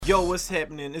Yo, what's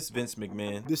happening? It's Vince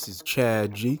McMahon. This is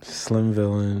Chad G. Slim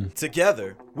Villain.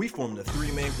 Together, we form the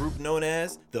three-man group known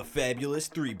as the Fabulous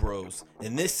Three Bros.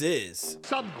 And this is...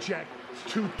 Subject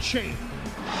to change.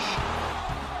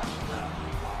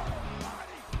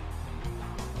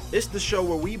 It's the show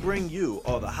where we bring you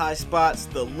all the high spots,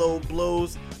 the low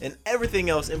blows, and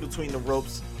everything else in between the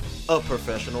ropes of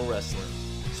professional wrestling.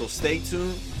 So stay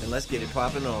tuned and let's get it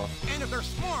popping off. And if they're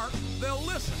smart, they'll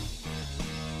listen.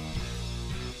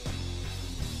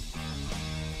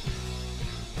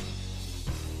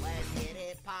 Let's get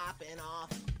it popping off.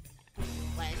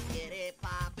 Let's get it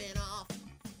popping off.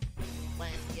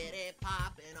 Let's get it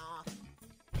popping off.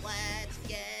 Let's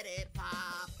get it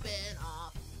popping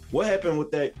off. What happened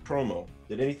with that promo?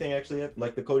 Did anything actually happen?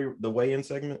 Like the weigh-in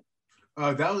segment?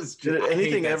 That was Did just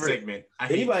anything ever? segment.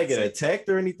 Anybody get attacked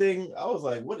or anything? I was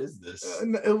like, what is this?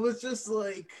 It was just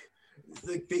like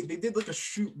they did like a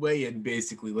shoot weigh-in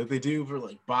basically, like they do for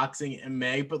like boxing and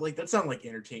MMA, but like that's not like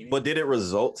entertaining. But did it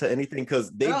result to anything? Because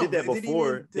they did that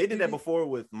before. They did that even- before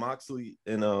with Moxley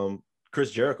and Chris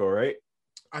Jericho, right?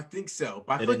 I think so,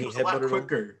 but I And feel then like he it was a lot headbutted him?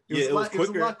 quicker. It was It was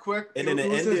a lot quicker, And then it it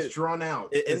was ended just drawn out.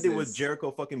 It ended with This-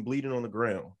 Jericho fucking bleeding on the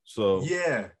ground. So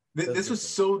Yeah, That's this was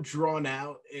different. so drawn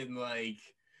out and like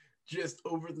just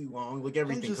overly long. Like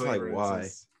everything. just Cody like, Rhodes why?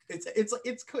 is-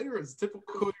 It's Cody Rhodes, typical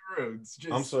Cody Rhodes.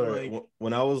 Just I'm sorry. Like,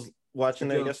 When I was watching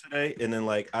that Yeah. yesterday, and then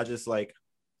like I just like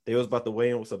they was about to weigh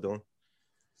in. What's up, Dylan?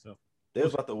 So They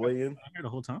was about to weigh in. I'm here the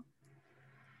whole time.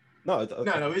 No,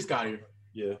 no, we just got here.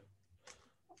 Yeah.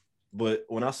 But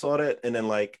when I saw that, and then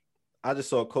like I just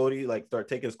saw Cody like start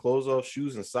taking his clothes off,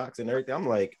 shoes and socks and everything. I'm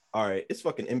like, all right, it's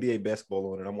fucking NBA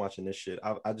basketball on, and I'm watching this shit.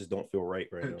 I just don't feel right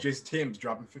now. Jason Tim's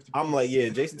dropping 50. I'm like, yeah,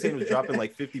 Jason Tatum was dropping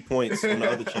like 50 points on the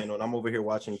other channel, and I'm over here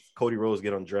watching Cody Rhodes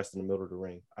get undressed in the middle of the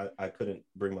ring. I couldn't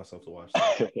bring myself to watch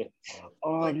that.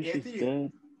 Like, this is Anthony-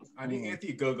 good. I think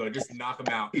Anthony Gogo just knock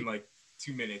him out in like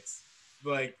 2 minutes.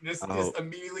 Like just Oh.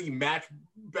 immediately match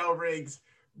bell rings,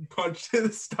 punch to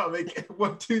the stomach,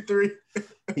 1, 2, 3.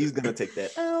 He's gonna take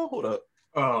that. Oh, hold up.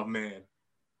 Oh man.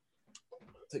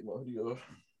 Take my hoodie off.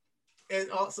 And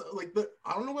also like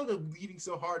I don't know why they're leading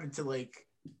so hard into like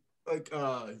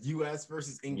US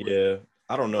versus England. Yeah,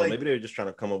 I don't know. Like- Maybe they're just trying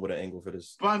to come up with an angle for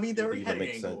this. But I mean they already That had an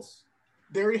makes angle. sense.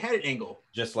 They already had an angle.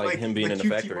 Just like him being in the QT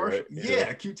factory, Marshall. right?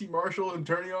 Yeah, QT Marshall and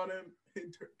turning on him.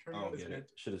 And I turning on don't his get head. it.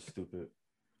 Shit is stupid.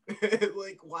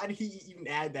 Like, why did he even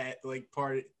add that like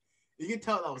part? You can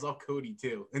tell that was all Cody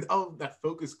too. And that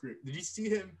focus group. Did you see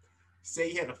him say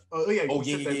he had a? Oh yeah. Oh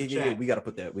you yeah, said that in the yeah. chat. We gotta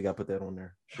put that. We gotta put that on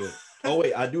there. Shit. Oh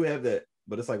wait, I do have that,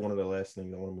 but it's like one of the last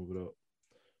things. I want to move it up.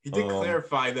 He did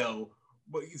clarify though.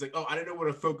 But he's like, oh, I didn't know what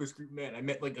a focus group meant. I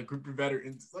meant like a group of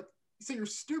veterans. Like, he said you're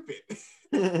stupid.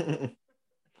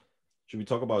 Should we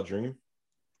talk about Dream?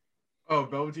 Oh,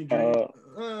 Velveteen Dream.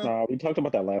 Nah, we talked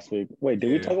about that last week. Wait, did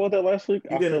we Yeah. talk about that last week?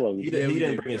 He I feel like didn't. we He did. didn't, we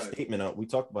did. bring his statement out. We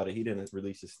talked about it. He didn't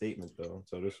release his statement though.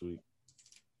 So this week.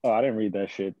 Oh, I didn't read that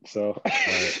shit. So All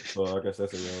right. So I guess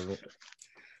that's irrelevant.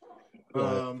 Go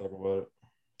ahead, talk about it.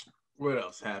 What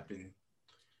else happened?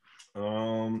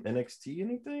 NXT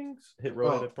anything? Hit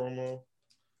Row had a promo.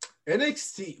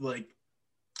 NXT, like,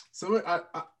 so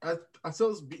I saw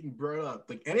this being brought up.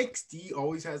 Like, NXT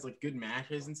always has like good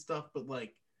matches and stuff, but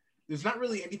like, there's not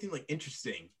really anything like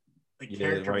interesting, like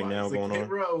character-wise. right now like, going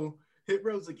on. Hit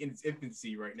Row's like in its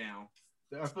infancy right now.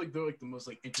 I feel like they're like the most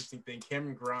like interesting thing.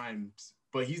 Cameron Grimes,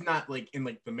 but he's not like in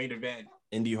like the main event.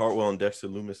 Indy Hartwell and Dexter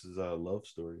Lumis's love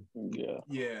story. yeah.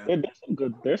 Yeah, There's some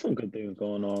good things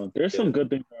going on. There's some good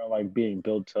things that are like being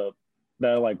built up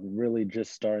that are like really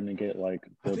just starting to get like I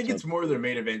built think up. it's more their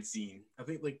main event scene. I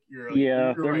think like you're like,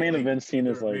 Yeah, you're their right, main like, event scene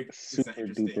is they're like it's not super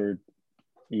interesting. duper.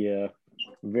 Yeah,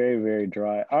 very very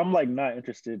dry. I'm like not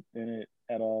interested in it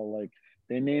at all. Like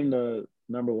they named the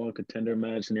number one contender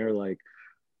match, and they were like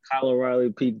Kyle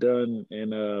O'Reilly, Pete Dunne,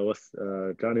 and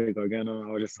Johnny Gargano.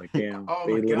 I was just like, damn. Oh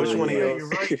they my god! Which one of yeah, y'all- you're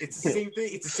right. It's the same thing.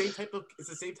 It's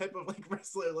the same type of like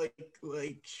wrestler, like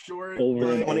short. Over like,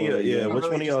 and Which one of over y'all, again. which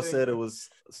really one of y'all interesting. said it was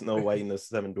Snow White and the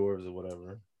Seven Dwarves or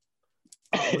whatever?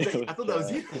 I thought that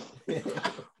was you.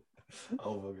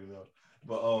 Oh fucking no.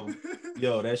 But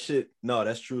yo, that shit. No,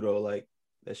 that's true though. Like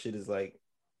that shit is like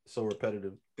so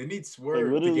repetitive. They need Swerve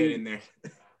to literally- get in there.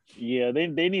 Yeah, they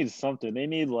need something. They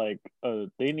need like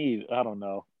they need I don't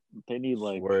know. They need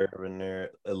like Swerve in there,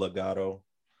 a Legato.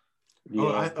 yeah. Oh,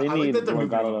 I they like need that they're moving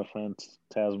Legado on. de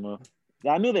Fantasma.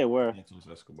 Yeah, I knew they were. Santos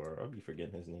Escobar. I'll be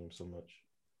forgetting his name so much.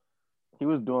 He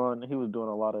was doing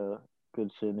a lot of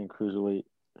good shit in the cruiserweight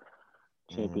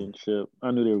championship.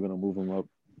 I knew they were gonna move him up.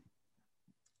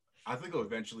 I think he'll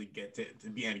eventually get to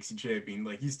be NXT champion.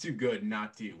 Like he's too good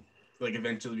not to like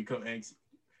eventually become NXT.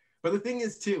 But the thing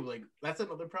is too, like that's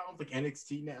another problem with like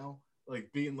NXT now,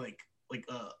 like being like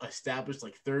a established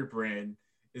like third brand,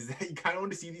 is that you kind of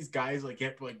want to see these guys like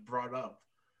get like brought up,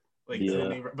 like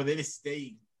but they just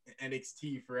stay in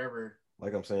NXT forever.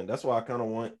 Like I'm saying, that's why I kind of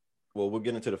want. Well, we'll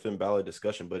get into the Finn Balor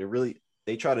discussion, but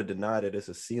they try to deny that it's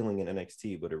a ceiling in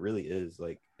NXT, but it really is.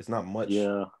 Like it's not much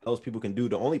else people can do.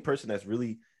 The only person that's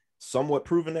really somewhat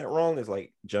proven that wrong is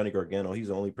like Johnny Gargano. He's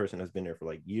the only person that's been there for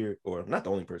like year, or not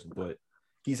the only person, but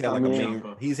he's had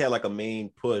like a main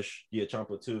push. Yeah,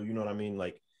 Ciampa too. You know what I mean?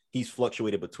 Like he's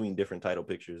fluctuated between different title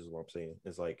pictures. Is what I'm saying.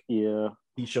 It's like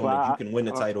he's showing that you can win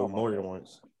the title more than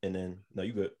once, and then no,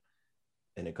 you good,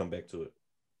 and then come back to it.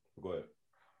 Go ahead.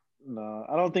 No,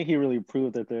 I don't think he really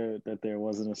proved that there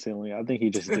wasn't a ceiling. I think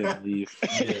he just didn't leave.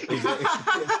 That's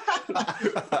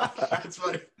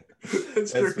funny.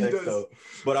 That's true. He does.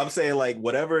 But I'm saying like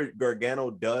whatever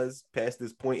Gargano does past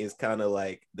this point is kind of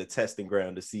like the testing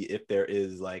ground to see if there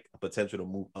is like a potential to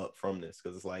move up from this.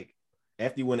 Because it's like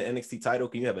after you win an NXT title,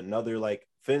 can you have another like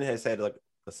Finn has had like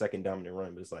a second dominant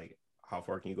run, but it's like how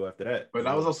far can you go after that? But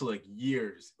that was also like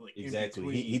years. Like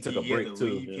exactly. He took a break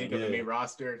too. He came to the main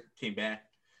roster, came back.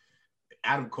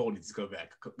 Adam Cole needs to go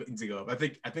back. Needs to go. I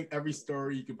think every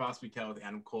story you could possibly tell with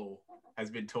Adam Cole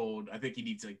has been told. I think he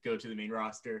needs to go to the main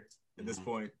roster at this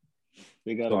point.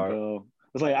 They gotta go.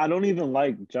 It's like I don't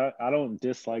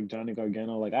dislike Johnny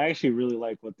Gargano. Like I actually really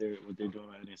like what they're doing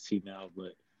on NXT now,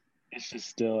 but it's just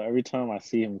still every time I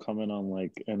see him coming on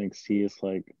like NXT, it's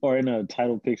like or in a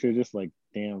title picture, just like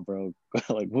damn, bro,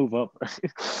 like move up. That's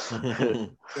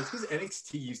because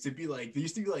NXT used to be like there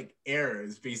used to be like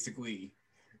eras basically.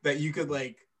 That you could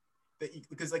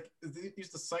because they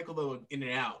used to cycle them in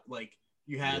and out. Like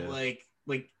you had like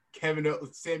Kevin,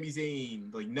 Sami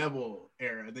Zayn, like Neville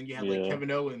era. Then you had like Kevin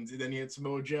Owens, and then you had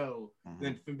Samoa Joe.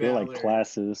 Then Finn Balor. They're like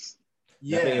classes.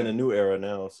 Yeah, they're in a new era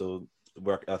now. So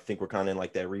I think we're kind of in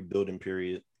like that rebuilding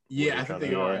period. Yeah, I think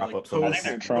they are. Like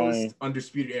post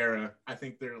Undisputed Era. I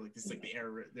think they're like this is like the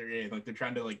era they're in. Like they're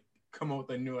trying to like come up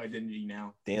with a new identity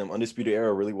now. Damn, Undisputed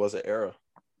Era really was an era.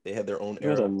 They had their own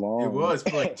era. It was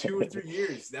for like 2 or 3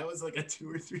 years. That was like a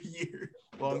 2 or 3 year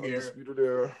long era. Undisputed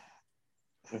Era.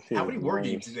 How many war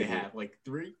games did they have? Like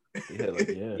 3?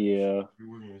 Yeah.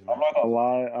 I'm not gonna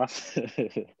lie. I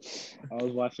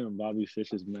was watching Bobby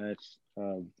Fish's match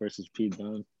versus Pete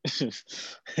Dunne.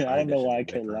 I don't know why I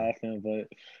kept laughing, but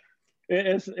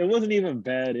it wasn't even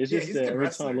bad. It's just that every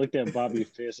time I looked at Bobby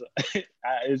Fish,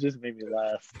 it just made me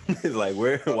laugh. It's like,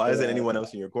 why isn't anyone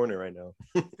else in your corner right now?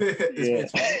 This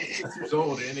man's 26 years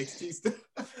old, NXT stuff.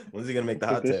 When's he gonna make the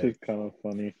hot tag? This is kind of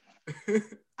funny.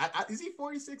 Is he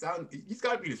 46? He's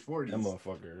got to be his 40s. That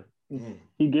motherfucker.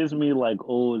 He gives me like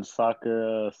old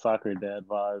soccer dad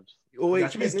vibes. Oh wait,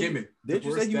 did you say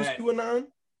he was QAnon?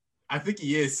 I think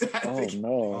he is. No!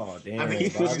 Oh damn! He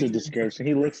fits the description.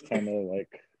 He looks kind of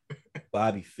like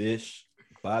Bobby Fish.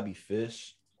 It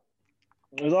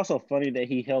was also funny that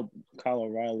he helped Kyle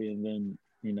O'Reilly, and then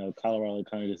Kyle O'Reilly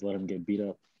kind of just let him get beat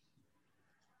up.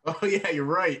 Oh yeah, you're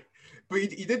right. But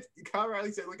he did. Kyle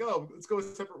O'Reilly said like, "Oh, let's go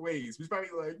separate ways." He's probably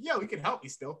like, "Yeah, we can help you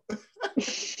still."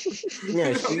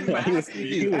 Yeah, he was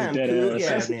dead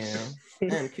ass now.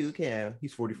 I'm cool cow.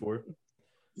 He's 44.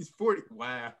 He's 40.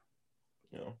 Wow.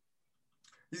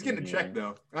 He's getting a check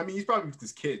though. I mean, he's probably with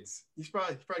his kids. He's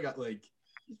probably got like.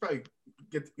 He probably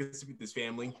gets to meet his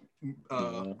family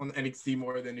on NXT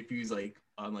more than if he was like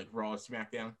on like Raw or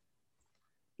SmackDown.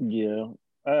 Yeah,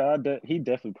 he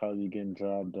definitely probably getting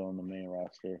jobbed on the main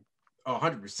roster. Oh,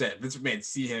 100%. This man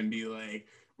see him be like,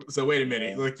 so wait a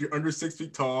minute, like you're under 6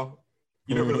 feet tall,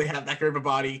 you don't really have that great of a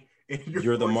body, and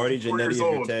you're the Marty Jannetty of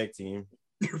your tag team.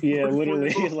 Yeah,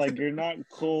 literally, he's like, you're not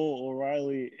Cole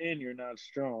O'Reilly and you're not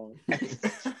strong.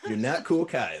 You're not cool,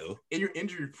 Kyle. And you're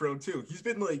injury prone too. He's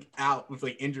been like out with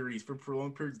like injuries for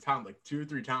prolonged periods of time, like 2 or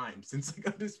 3 times since like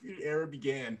Undisputed Era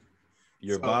began.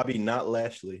 You're Bobby, not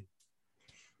Lashley.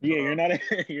 Yeah, you're not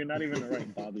even the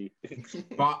right Bobby.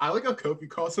 Bob, I like how Kofi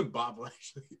calls him Bob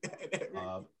Lashley.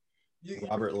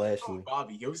 Robert Lashley.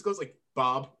 Bobby. He always goes like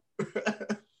Bob.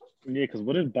 Yeah, because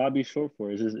what is Bobby short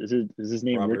for? Is his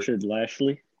name Robert. Richard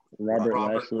Lashley? Robert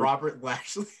Lashley. Robert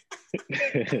Lashley.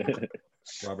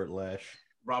 Robert Lash.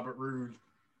 Robert Roode.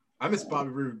 I miss Bobby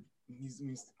Roode. He's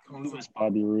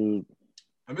Bobby Roode.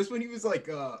 I miss when he was like,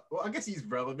 well, I guess he's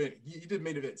relevant. He did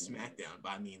main event SmackDown,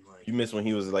 but I mean, like, you miss when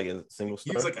he was like a single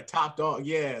star. He was like a top dog,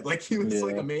 yeah. Like he was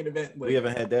like a main event. Like, we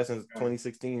haven't had that since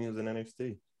 2016. He was in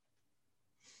NXT.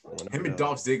 Him and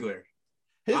Dolph Ziggler.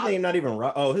 His name not even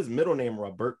his middle name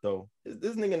Roberto.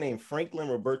 This nigga named Franklin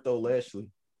Roberto Lashley.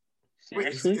 Wait,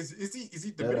 is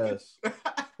he Dominican?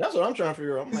 That's what I'm trying to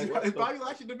figure out. I'm like, is Bobby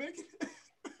Lashley Dominican?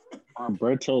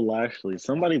 Roberto Lashley.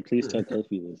 Somebody please tell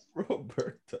Kofi this.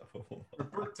 Roberto.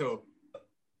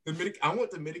 I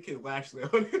want Dominican Lashley. I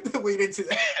want him to lead into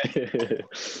that.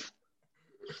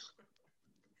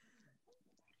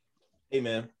 Hey,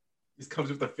 man. This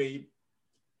comes with a fade.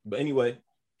 But anyway,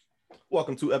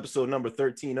 welcome to episode number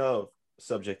 13 of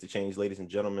Subject to Change, ladies and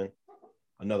gentlemen.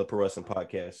 Another pro wrestling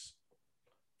podcast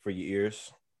for your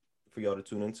ears, for y'all to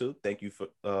tune into. Thank you for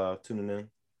tuning in.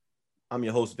 I'm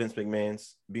your host, Vince McMahon,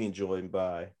 being joined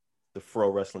by the Fro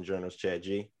Wrestling Journal's Chad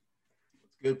G.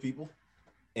 What's good, people?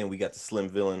 And we got the Slim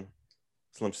Villain,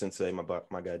 Slim Sensei, my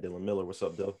guy Dylan Miller. What's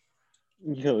up, Dylan?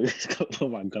 Yo, let's go put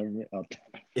my government out there.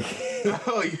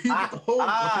 Oh, you put the whole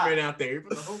government out there. You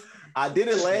put the whole... I did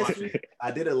it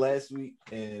last week.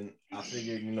 And I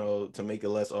figured, to make it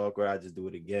less awkward, I just do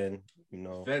it again.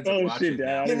 Feds are watching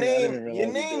now. Your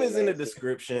name is in the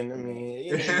description. I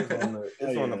mean,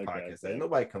 it's on the podcast. Okay.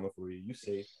 Nobody coming for you. You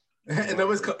safe. And that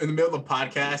was in the middle of the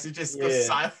podcast. It just goes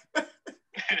silent.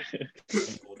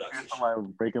 Somebody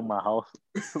breaking my house.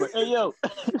 Like, hey, yo.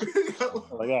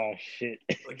 Like, oh, shit.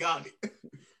 Like, God.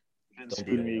 Don't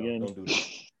do me again. Don't do that.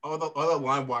 All the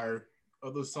LimeWire,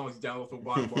 all those songs download from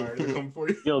LimeWire, they come for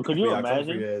you. Yo, could you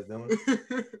imagine?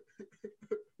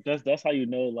 That's how you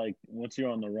know, like, once you're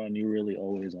on the run, you're really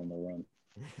always on the run.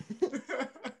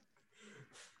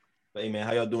 Hey, man,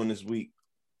 how y'all doing this week?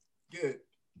 Good.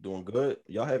 Doing good.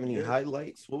 Y'all have any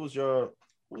highlights? What was your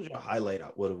highlight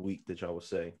out of the week that y'all would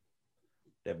say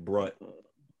that brought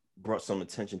some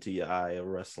attention to your eye of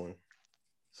wrestling?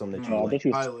 Something that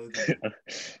you like.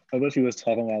 I thought she was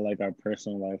talking about like our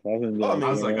personal life. I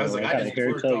was like, I got a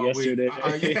haircut yesterday.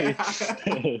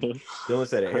 Dylan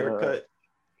said a haircut.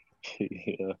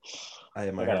 Yeah. I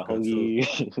had my haircut too.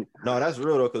 No, that's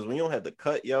real though, because when you don't have the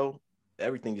cut, yo,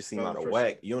 everything just seemed out of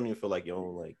whack. You don't even feel like you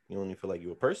don't even feel like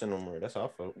you're a person no more. That's how I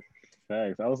felt.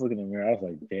 Facts. I was looking in the mirror. I was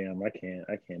like, damn, I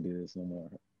can't do this no more.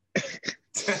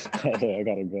 I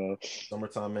gotta go.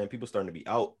 Summertime, man. People starting to be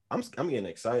out. I'm getting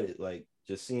excited. Like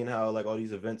just seeing how like all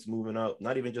these events moving up.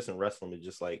 Not even just in wrestling, but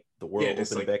just like the world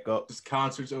opening back up. Just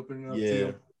concerts opening up. Yeah,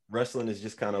 too. Wrestling is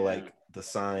just kind of like the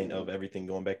sign of everything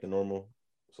going back to normal.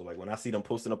 So like when I see them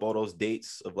posting up all those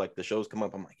dates of like the shows come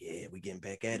up, I'm like, yeah, we getting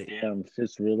back at it. Yeah,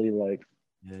 it's really like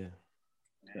yeah.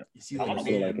 You see like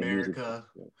Made in America.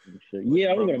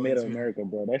 Yeah, I'm gonna Made in America,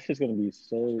 bro. That shit's gonna be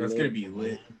so. That's gonna be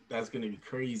lit. That's gonna be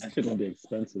crazy. That shit's gonna be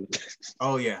expensive.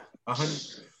 Oh yeah,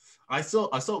 100. I saw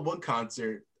one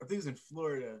concert. I think it was in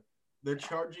Florida. They're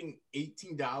charging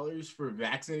 $18 for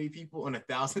vaccinated people and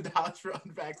 $1,000 for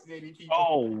unvaccinated people.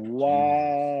 Oh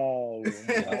wow!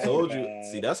 I told you.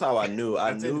 See, that's how I knew.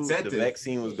 I knew the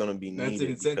vaccine was gonna be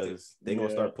needed because they're gonna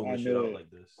start pulling shit out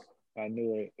like this. I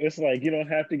knew it. It's like you don't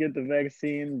have to get the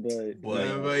vaccine, but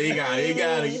you got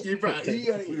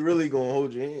it. We really gonna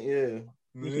hold you in,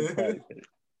 yeah.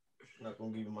 Not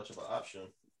gonna give you much of an option.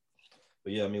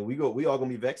 But yeah, I mean, we all gonna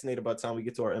be vaccinated by the time we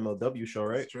get to our MLW show,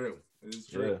 right? It's true. It is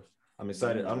true. Yeah, I'm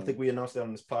excited. I don't think we announced that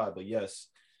on this pod, but yes,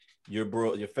 your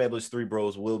Fabulous Three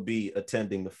Bros will be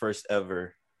attending the first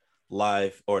ever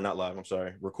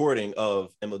recording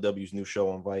of MLW's new show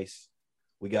on Vice.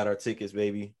 We got our tickets,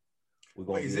 baby.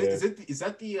 Wait, is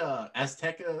that the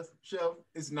Azteca show?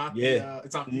 It's not.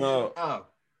 It's not. No. Oh.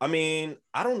 I mean,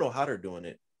 I don't know how they're doing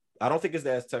it. I don't think it's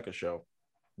the Azteca show,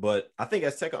 but I think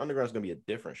Azteca Underground is gonna be a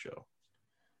different show.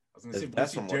 I was gonna say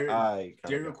that's from what I.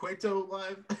 Dario Cueto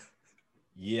live.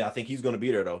 Yeah, I think he's gonna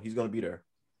be there though. He's gonna be there.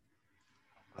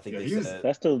 I think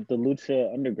that's the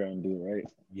Lucha Underground dude, right?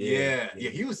 Yeah.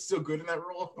 He was so good in that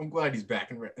role. I'm glad he's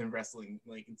back in wrestling,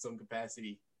 like in some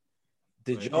capacity.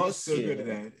 Did y'all see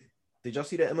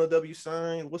that MLW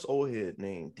sign? What's old head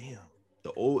name? Damn,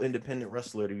 the old independent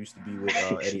wrestler that used to be with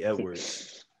Eddie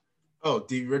Edwards. Oh,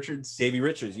 Davey Richards.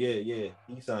 Yeah.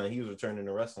 He signed. He was returning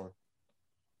to wrestling.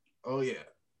 Oh yeah,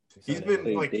 he's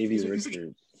been like he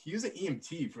was an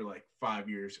EMT for like 5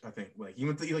 years, I think. Like he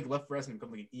left wrestling and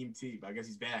become like an EMT, but I guess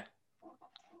he's back.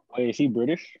 Wait, is he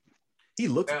British? He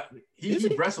looks.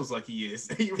 He wrestles like he is.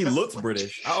 He looks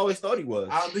British. I always thought he was.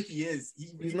 I don't think he is.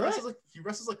 He's not. He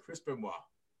wrestles like Chris Benoit,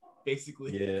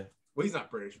 basically. Yeah. Well, he's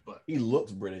not British, but he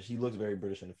looks British. He looks very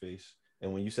British in the face.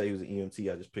 And when you say he was an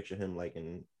EMT, I just picture him like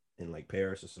in like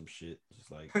Paris or some shit.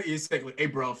 Just like he's like, hey,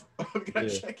 bro, I'm gonna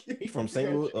check you. He's from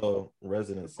St. Louis.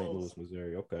 Resident St. Louis,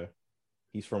 Missouri. Okay.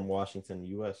 He's from Washington,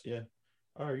 U.S. Yeah.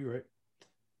 All right, you're right.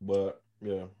 But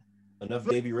yeah, enough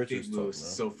Davey Richards talk. Man.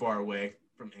 So far away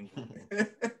from England.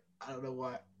 I don't know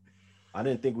why. I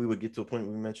didn't think we would get to a point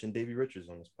where we mentioned Davey Richards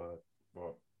on this pod.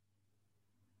 But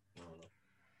I don't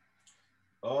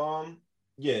know.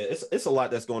 Yeah, it's a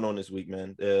lot that's going on this week,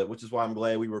 man. Which is why I'm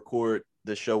glad we record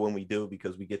the show when we do,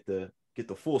 because we get to get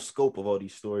the full scope of all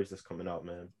these stories that's coming out,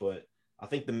 man. But I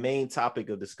think the main topic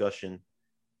of discussion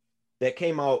that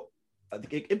came out, I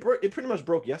think it pretty much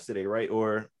broke yesterday, right?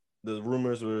 Or the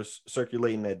rumors were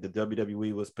circulating that the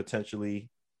WWE was potentially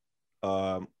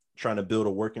trying to build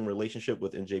a working relationship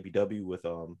with NJPW with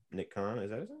Nick Khan.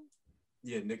 Is that his name?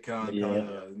 Yeah, Nick Khan.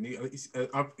 Yeah.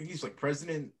 He's like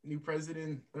new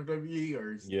president of WWE,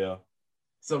 or Yeah,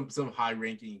 some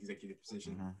high-ranking executive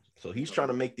position. So he's trying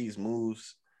to make these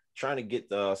moves, trying to get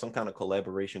some kind of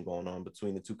collaboration going on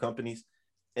between the two companies.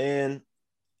 And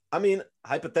I mean,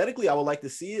 hypothetically, I would like to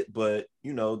see it, but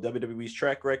you know, WWE's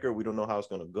track record, we don't know how it's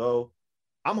going to go.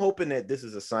 I'm hoping that this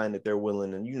is a sign that they're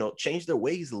willing and, you know, change their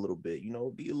ways a little bit, you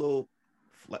know, be a little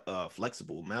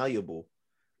flexible, malleable.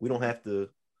 We don't have to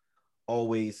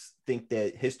always think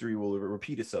that history will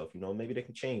repeat itself. You know, maybe they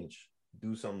can change,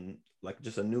 do something like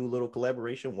just a new little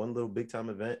collaboration, one little big time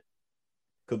event.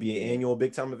 Could be an annual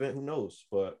big time event, who knows?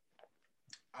 But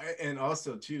and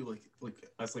also too, like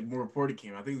as like more reporting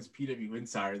came, I think it was PW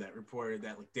Insider that reported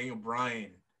that like Daniel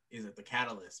Bryan is like the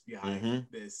catalyst behind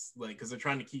this, like because they're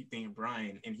trying to keep Daniel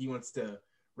Bryan and he wants to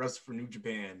wrestle for New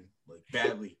Japan like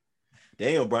badly.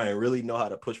 Daniel Bryan really know how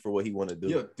to push for what he want to do.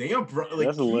 Yeah, Daniel Bryan,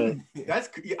 like that's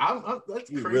crazy.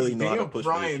 Really know Daniel how to push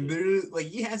Bryan, like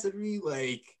he has to be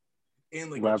like in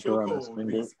like wrapped a around his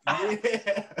finger.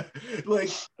 Yeah, like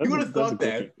you would have thought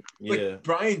that. Like Yeah,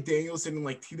 Bryan Danielson in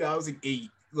like 2008,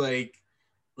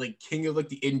 like king of like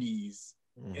the Indies,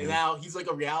 and now he's like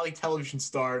a reality television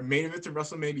star, main event to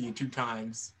WrestleMania 2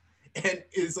 times, and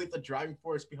is like the driving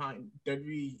force behind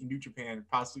WWE and New Japan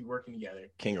possibly working together.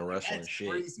 king of wrestling. That's shit.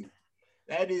 crazy.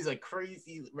 That is a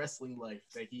crazy wrestling life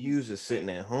that He was just sitting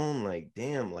at home, like,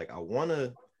 damn, like I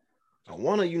wanna,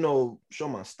 you know, show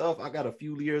my stuff. I got a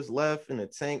few years left in the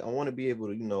tank. I want to be able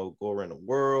to, you know, go around the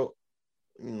world,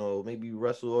 you know, maybe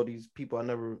wrestle all these people I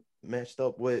never matched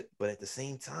up with. But at the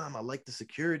same time, I like the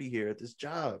security here at this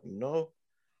job, you know.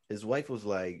 His wife was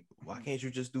like, why can't you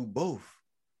just do both?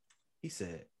 He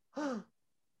said, huh.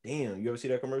 Damn, you ever see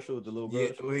that commercial with the little girl?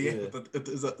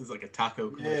 It's like a taco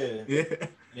Yeah. commercial. Yeah.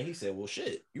 And he said, well,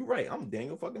 shit, you're right. I'm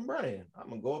Daniel fucking Bryan. I'm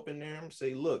going to go up in there and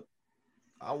say, look,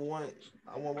 I want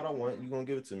what I want. You're going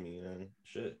to give it to me. And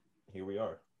shit, here we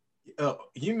are. Can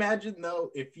you imagine, though,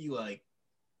 if he left?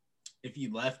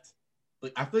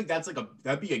 Like, I feel like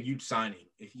that'd be a huge signing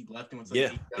if he left and went to Yeah,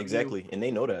 AEW. exactly. And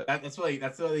they know that. That's why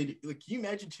they do. Like, can you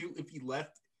imagine, too, if he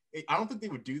left? I don't think they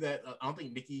would do that. I don't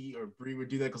think Nikki or Brie would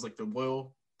do that because, like, they're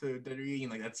loyal to WWE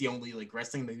and, like, that's the only, like,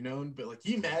 wrestling they've known. But, like,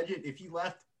 can you imagine if he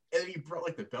left and he brought,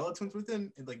 like, the Bella Twins with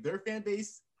him and, like, their fan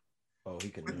base? Oh, he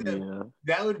could. Yeah.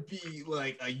 That would be,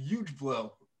 like, a huge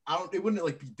blow. It wouldn't,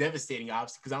 like, be devastating,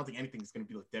 obviously, because I don't think anything's going to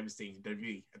be, like, devastating to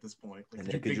WWE at this point. Like,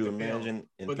 And then could you imagine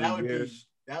in but 3 years?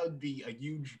 that would be a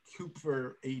huge coup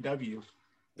for AEW.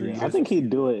 Yeah, I think he'd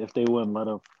do it if they wouldn't let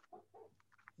him.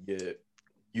 Yeah.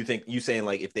 You saying,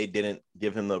 like, if they didn't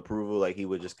give him the approval, like, he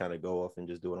would just kind of go off and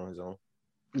just do it on his own?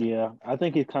 Yeah, I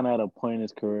think he's kind of at a point in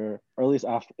his career, or at least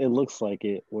it looks like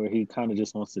it, where he kind of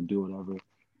just wants to do whatever.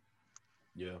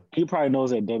 Yeah. He probably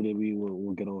knows that WWE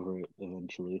will get over it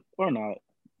eventually, or not,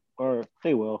 or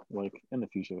they will, like, in the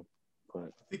future. But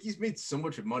I think he's made so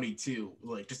much money too,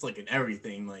 like just like in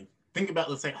everything. Like think about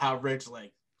let's say how rich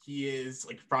like he is,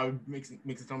 like probably makes a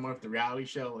ton of money with the reality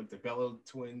show, like the Bella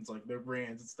Twins, like their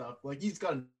brands and stuff. Like he's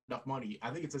got enough money.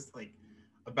 I think it's just like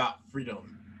about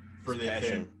freedom for this.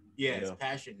 Passion. Yeah, it's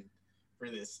passion for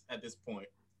this at this point.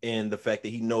 And the fact that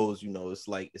he knows, you know, it's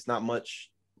like it's not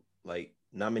much, like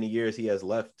not many years he has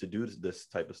left to do this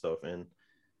type of stuff. And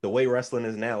the way wrestling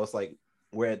is now, it's like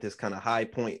we're at this kind of high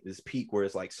point, this peak where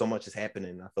it's like so much is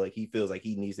happening. I feel like he feels like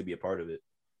he needs to be a part of it.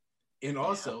 And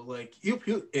also, like he'll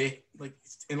like,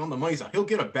 and on the money side, he'll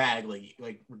get a bag,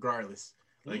 like regardless,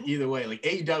 like either way, like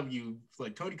AEW,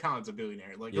 like Tony Khan's a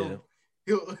billionaire, like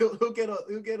he'll get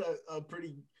a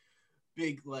pretty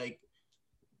big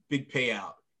big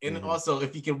payout. And also,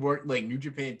 if he can work like New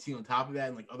Japan too on top of that,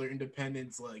 and like other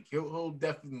independents, like he'll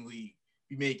definitely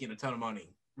be making a ton of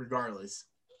money regardless.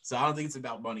 So I don't think it's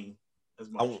about money as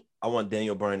much. I want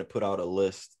Daniel Bryan to put out a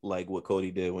list like what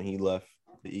Cody did when he left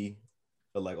the E,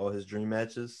 of like all his dream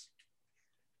matches.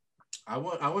 I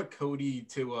want Cody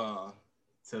to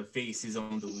face his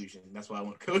own delusion. That's why I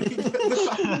want Cody.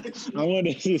 I want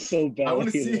to see so bad. I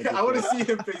want to see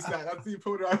him face that. That's the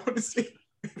opponent I want to see.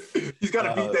 He's got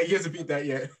to beat that. He hasn't beat that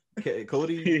yet.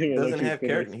 Cody doesn't have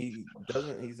character. He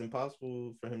doesn't. He's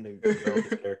impossible for him to develop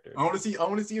his character. I want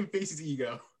to see him face his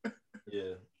ego.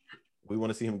 Yeah, we want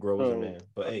to see him grow as a man.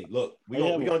 But hey, look, we're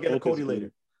gonna get to Cody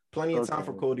later. Plenty of time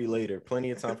for Cody later.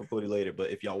 But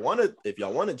if y'all want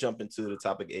to jump into the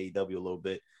topic of AEW a little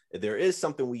bit, if there is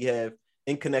something we have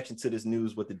in connection to this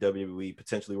news with the WWE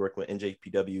potentially working with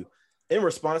NJPW. In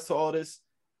response to all this,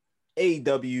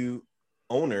 AEW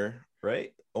owner,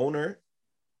 right? Owner.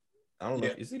 I don't know.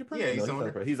 Yeah. Is he the president? Yeah, he's No, the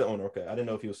owner. he's the owner. Okay. I didn't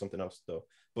know if he was something else though.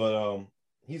 But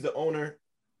he's the owner.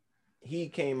 He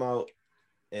came out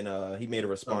and he made a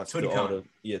response Tony to all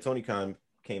Khan. Tony Khan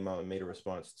came out and made a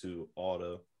response to all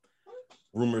the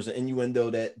rumors and innuendo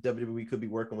that WWE could be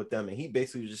working with them. And he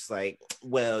basically was just like,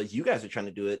 well, you guys are trying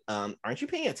to do it. Aren't you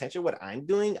paying attention to what I'm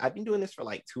doing? I've been doing this for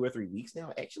like 2 or 3 weeks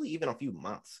now, actually even a few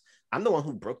months. I'm the one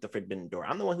who broke the Forbidden Door.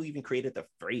 I'm the one who even created the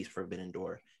phrase Forbidden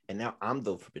Door. And now I'm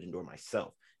the Forbidden Door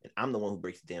myself. And I'm the one who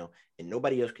breaks it down. And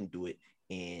nobody else can do it.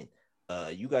 And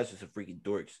you guys are some freaking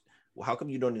dorks. Well, how come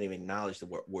you don't even acknowledge the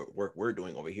work we're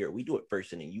doing over here? We do it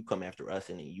first, and then you come after us,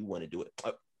 and then you want to do it.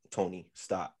 Tony,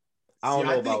 stop. I don't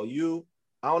know about you.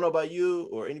 I don't know about you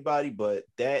or anybody, but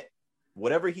that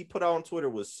whatever he put out on Twitter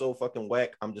was so fucking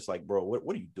whack. I'm just like, bro,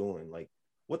 what are you doing? Like,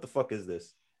 what the fuck is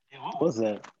this? What was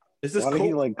that? Is this Why did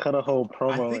he like cut a whole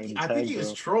promo? I think he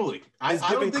was trolling. I It's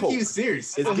don't giving think coke. he was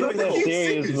serious. It's I don't giving think coke. he was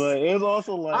serious, serious. but it was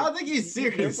also like I don't think he's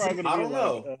serious. they're probably I gonna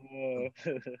don't be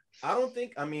like, I don't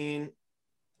think. I mean,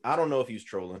 I don't know if he was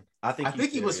trolling. I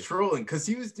think he was trolling because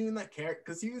he was doing that character.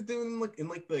 Because he was doing like in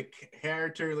like the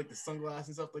character, like the sunglasses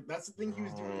and stuff. Like that's the thing he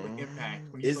was doing with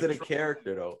Impact. when he Is was, it a like,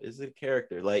 character though? Is it a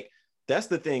character? Like that's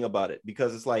the thing about it,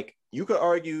 because it's like you could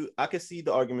argue. I could see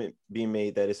the argument being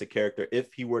made that it's a character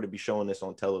if he were to be showing this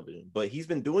on television. But he's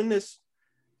been doing this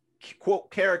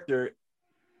quote character.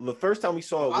 The first time we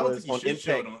saw it I don't was think on he should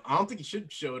show Impact. it on. I don't think he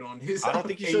should show it on his. I don't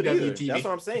think he should either. AEW That's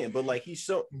what I'm saying. But like I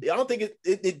don't think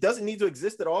it doesn't need to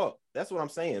exist at all. That's what I'm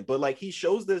saying. But like he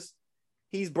shows this,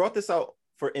 he's brought this out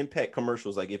for Impact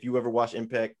commercials. Like if you ever watch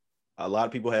Impact, a lot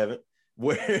of people haven't.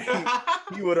 Where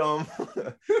he would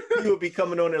he would be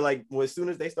coming on there like as soon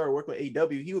as they started working with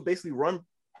AEW, he would basically run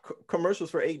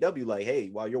commercials for AEW. Like, hey,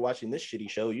 while you're watching this shitty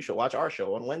show, you should watch our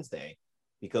show on Wednesday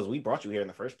because we brought you here in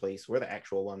the first place. We're the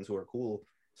actual ones who are cool.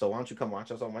 So why don't you come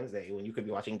watch us on Wednesday when you could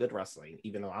be watching good wrestling,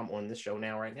 even though I'm on this show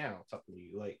now, right now, talking to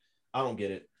you. Like, I don't get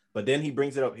it. But then he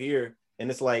brings it up here, and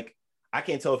it's like, I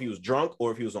can't tell if he was drunk or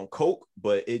if he was on coke,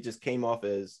 but it just came off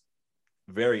as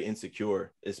very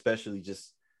insecure, especially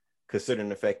just considering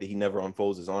the fact that he never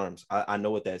unfolds his arms. I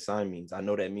know what that sign means. I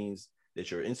know that means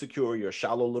that you're insecure, you're a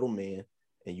shallow little man,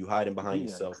 and you hiding behind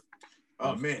yourself.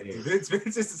 Oh man, Vince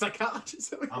is a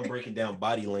psychologist. I'm breaking down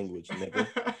body language,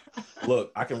 nigga.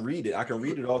 Look, I can read it. I can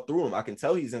read it all through him. I can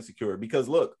tell he's insecure because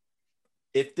look,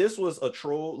 if this was a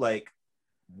troll, like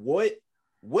what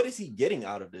is he getting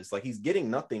out of this? Like he's getting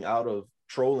nothing out of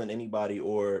trolling anybody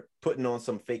or putting on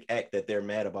some fake act that they're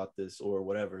mad about this or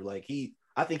whatever. Like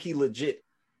I think he legit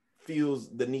feels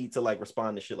the need to like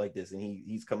respond to shit like this, and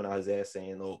he's coming out his ass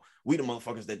saying, "Oh, we the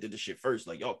motherfuckers that did this shit first.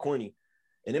 Like y'all corny."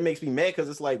 And it makes me mad because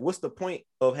it's like, what's the point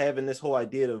of having this whole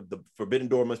idea of the Forbidden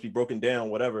Door must be broken down,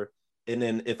 whatever? And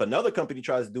then if another company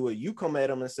tries to do it, you come at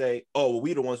them and say, "Oh, well,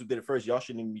 we the ones who did it first. Y'all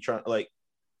shouldn't even be trying." Like,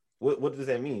 what does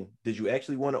that mean? Did you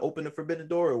actually want to open the Forbidden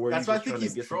Door, or were That's you why I just think trying to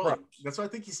he's get some trolling. props? That's why I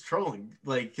think he's trolling.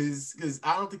 Like, because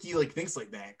I don't think he like thinks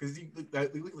like that. Because you look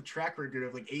at the track record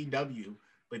of like AEW,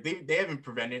 like they haven't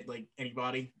prevented like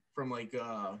anybody from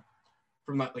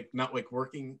not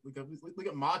working. Look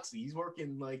at Moxley. He's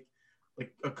working like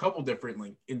a couple different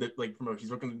like in the like promotions.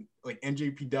 He's working like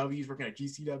NJPW. He's working at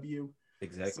GCW.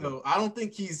 Exactly. So I don't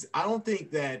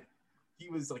think that he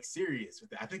was like serious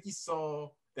with that. I think he saw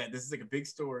that this is like a big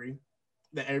story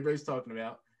that everybody's talking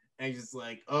about, and he's just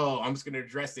like, "Oh, I'm just gonna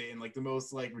address it in like the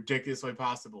most like ridiculous way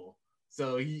possible."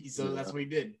 So that's what he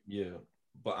did. Yeah,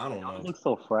 but I don't I know. look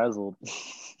so frazzled.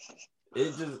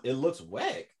 It looks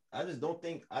whack. I just don't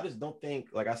think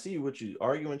like I see what you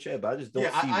arguing, Chad, but I just don't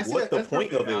I see what the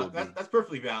point of it would be. That's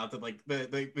perfectly valid. That like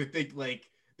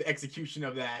the execution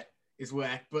of that is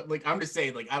whack. But like I'm just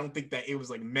saying, like I don't think that it was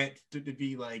like meant to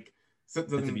be like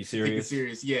something Meant to be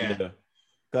serious. Yeah.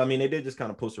 I mean, they did just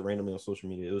kind of post it randomly on social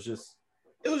media. It was just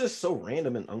so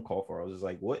random and uncalled for. I was just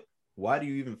like, what? Why do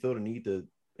you even feel the need to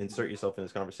insert yourself in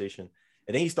this conversation?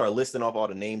 And then he started listing off all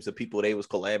the names of people they was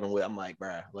collabing with. I'm like,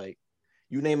 bruh, like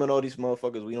you naming all these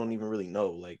motherfuckers we don't even really know.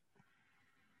 Like,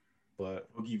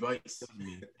 but Boogie Vice.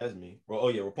 That's me. Well, oh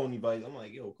yeah, Raponi Vice. I'm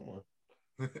like, yo, come on.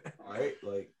 All right,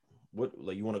 like what?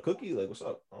 Like you want a cookie? Like what's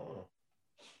up? I don't know.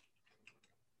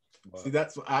 But, See,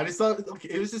 that's what I just thought. Okay,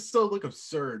 it was just so like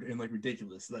absurd and like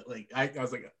ridiculous that like I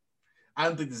was like, I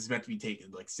don't think this is meant to be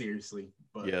taken like seriously.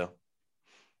 But yeah,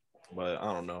 but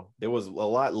I don't know. There was a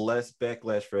lot less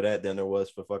backlash for that than there was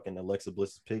for fucking Alexa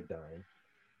Bliss's pig dying.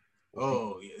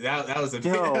 Oh, yeah, that was a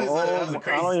Yo, that was a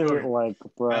crazy I don't story. even like,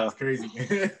 That bro. was crazy.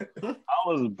 I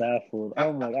was baffled.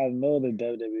 I'm like, I know the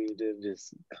WWE didn't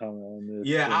just comment on this.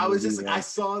 Yeah, and I was be just like, I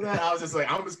saw that. I was just like,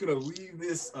 I'm just gonna leave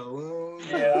this alone.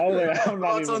 Yeah, I was like, I'm not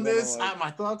thoughts even on gonna, this. like- I have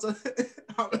my thoughts on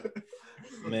it.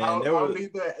 Man, I there don't was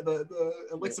need the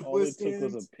Alexa all Bliss it took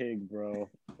was stands. a pig, bro.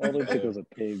 All it took was a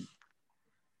pig.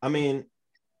 I mean,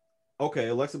 okay,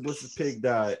 Alexa Bliss's pig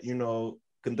died. You know,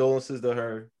 condolences to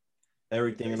her,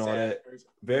 everything and all that.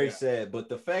 Very Yeah. sad. But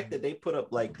the fact that they put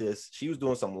up like this, she was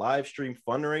doing some live stream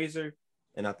fundraiser.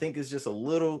 And I think it's just a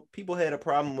little, people had a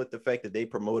problem with the fact that they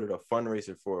promoted a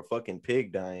fundraiser for a fucking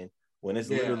pig dying when it's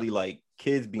Yeah. literally like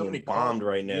kids being Somebody bombed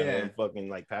called- right now yeah. in fucking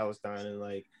like Palestine and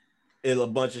like it's a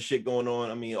bunch of shit going on.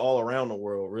 I mean, all around the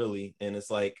world, really. And it's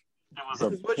like,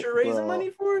 this is what you're raising money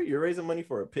for? You're raising money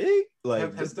for a pig?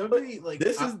 Like, Has this, WWE like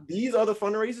these are the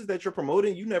fundraisers that you're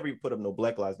promoting. You never put up no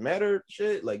Black Lives Matter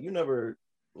shit. Like, you never.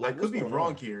 Like, I could what's be going wrong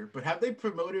on? here, but have they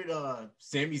promoted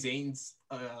Sami Zayn's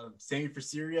Sammy for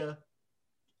Syria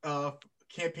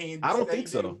campaign? I don't that think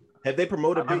he so. did? Have they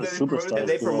promoted Have Big? they Superstars promoted Have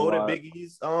they do a promoted lot.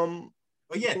 Biggie's? Oh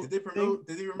yeah, did they promote?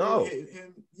 Did they promote No.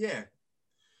 him? Yeah.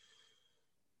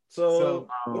 So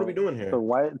what are we doing here?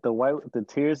 The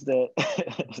tears that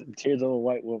the tears of a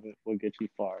white woman will get you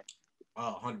far.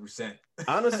 Oh, 100%.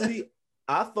 Honestly,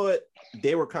 I thought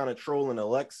they were kind of trolling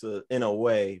Alexa in a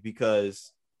way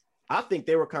because I think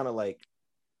they were kind of like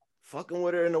fucking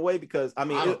with her in a way because I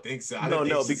mean, I don't think so. I no, don't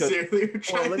no, think because- sincerely were Well,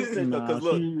 trying let me to- say- Nah, because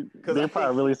look, because they I probably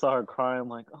think- really saw her crying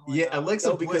like, oh my Yeah, God. Alexa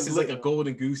No, Bliss because is like look- a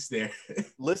golden goose there.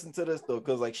 listen to this though,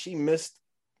 because like she missed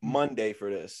Monday for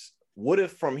this. What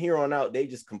if from here on out they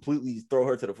just completely throw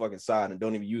her to the fucking side and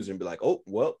don't even use her and be like, oh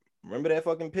well, remember that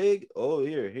fucking pig? Oh,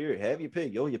 here, have your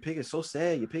pig. Yo, your pig is so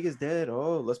sad. Your pig is dead.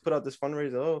 Oh, let's put out this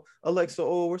fundraiser. Oh, Alexa,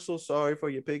 oh, we're so sorry for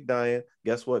your pig dying.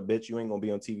 Guess what, bitch? You ain't gonna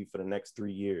be on TV for the next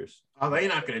 3 years. Oh, they're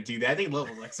not gonna do that. They love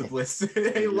Alexa Bliss. Yeah,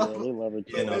 they love. they love it.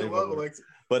 Yeah, no, they they love love her. Alexa.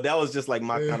 But that was just like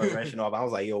my kind of rationale. I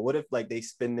was like, yo, what if like they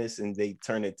spin this and they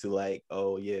turn it to like,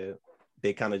 oh yeah,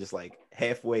 they kind of just like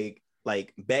halfway,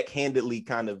 like backhandedly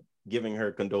kind of giving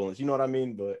her condolence. You know what I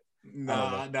mean? But Nah,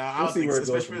 I We'll don't see think where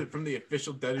so, it goes especially from the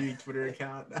official WWE Twitter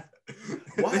account.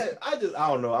 why? I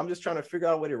don't know. I'm just trying to figure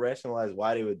out a way to rationalize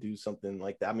why they would do something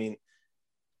like that. I mean,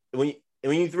 when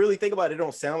you really think about it, it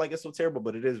don't sound like it's so terrible,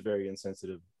 but it is very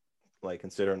insensitive. Like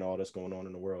considering all that's going on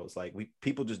in the world, it's like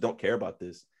people just don't care about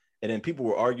this. And then people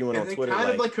were arguing And on then Twitter,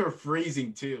 kind of like her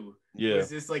phrasing too. yeah, Was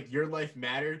this like your life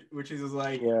mattered, which is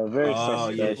like Yeah, very Oh,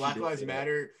 suspect. yeah, she Black did Lives say that.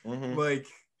 Matter. Mhm. Like,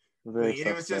 Very it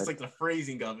was just suspect. like the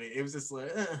phrasing of it. It was just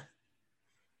like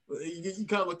you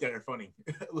kind of looked at her funny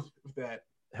with that.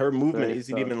 her movement Very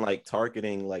isn't tough. even like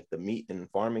targeting like the meat and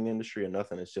farming industry or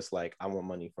nothing. It's just like I want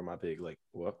money for my pig. Like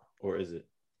what? Or is it?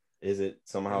 Is it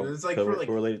somehow It was like for like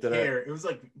correlated to that? care. It was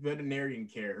like veterinarian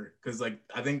care because like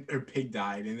I think her pig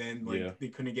died and then like Yeah. they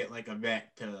couldn't get like a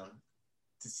vet to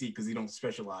see because they don't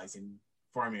specialize in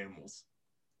farm animals.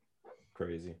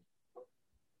 Crazy.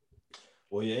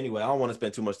 Well, yeah. Anyway, I don't want to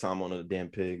spend too much time on a damn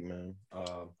pig, man.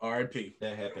 R.I.P.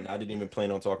 That happened. I didn't even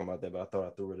plan on talking about that, but I thought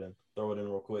I'd throw it in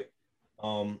real quick.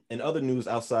 In other news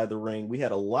outside the ring, we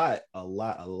had a lot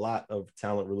of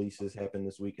talent releases happen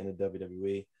this week in the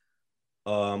WWE.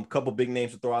 A couple big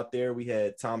names to throw out there. We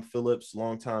had Tom Phillips,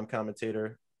 longtime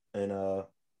commentator and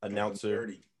announcer.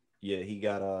 Dirty. Yeah, he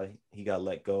got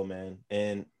let go, man.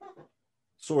 And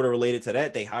sort of related to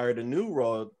that, they hired a new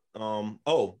Raw.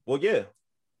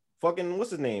 Fucking what's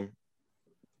his name?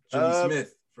 Jimmy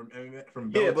Smith from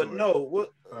Yeah, Bellator. but no,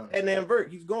 what? Uh, Adnan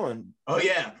Vert, he's gone. oh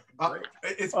yeah,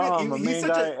 it's been, Oh, my he's main such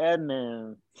guy, a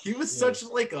Adnan. he was Yeah. such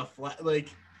like a flat like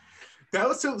that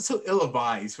was so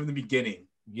ill-advised from the beginning.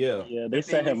 Yeah, Yeah, they That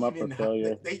set would him up for even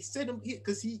failure. They set him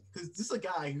because this is a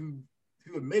guy who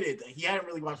admitted that he hadn't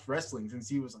really watched wrestling since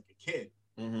he was like a kid.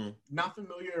 mm-hmm. Not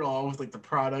familiar at all with like the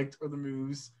product or the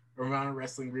moves around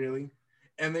wrestling really,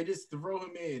 and they just throw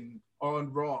him in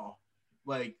on Raw,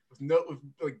 like with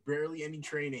like barely any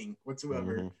training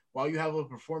whatsoever, Mhm. while you have a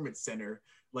performance center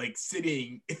like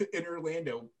sitting in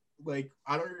Orlando. Like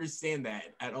I don't understand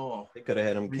that at all. They could have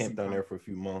had him Recent camped down time. there for a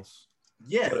few months.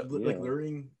 Yeah, But, like yeah.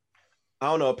 luring. I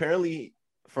don't know. Apparently,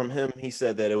 from him, he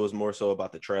said that it was more so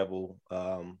about the travel,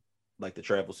 like the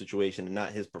travel situation, and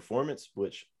not his performance.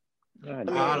 Which,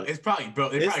 God, It's probably bro.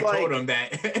 They It's probably told like- him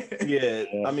that. yeah,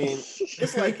 I mean,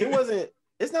 it's like it wasn't.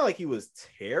 It's not like he was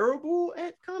terrible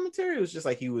at commentary. It was just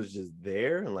like he was just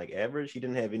there and like average. He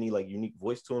didn't have any like unique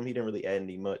voice to him. He didn't really add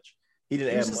any much. He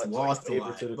didn't He was add just much lost a flavor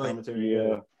lot. to the Like, commentary.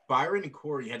 yeah. Byron and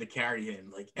Corey had to carry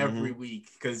him like every Mm-hmm. week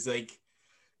because like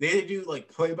they had to do like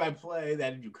play by play. They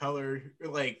had to do color.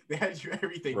 Like they had to do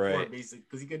everything for Right. him basically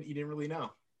because he didn't really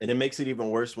know. And it makes it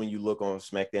even worse when you look on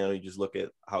SmackDown. You just look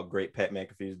at how great Pat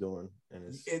McAfee is doing,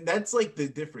 and that's like the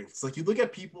difference. Like you look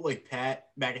at people like Pat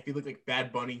McAfee, look like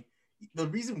Bad Bunny. The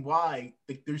reason why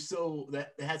like they're so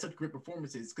that they had such great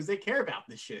performances because they care about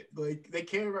this shit. Like they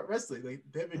care about wrestling. Like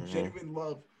they have a genuine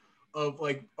love of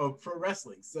pro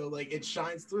wrestling. So like it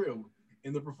shines through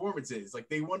in the performances. Like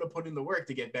they want to put in the work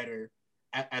to get better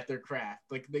at their craft.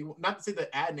 Like they not to say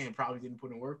that Adnan probably didn't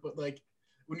put in work, but like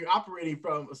when you're operating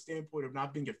from a standpoint of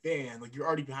not being a fan, like you're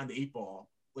already behind the 8 ball,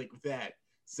 like with that.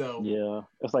 So yeah,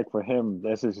 it's like for him,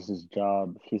 this is just his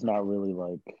job. He's not really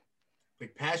like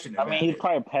passionate. I mean, about he's it.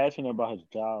 probably passionate about his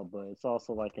job, but it's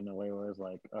also like in a way where it's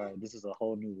like, all right, this is a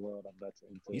whole new world I'm about to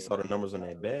enter. he saw the numbers on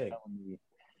that bag.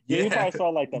 Yeah, he probably saw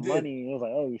like the he did. money. And it was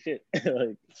like, oh shit,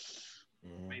 like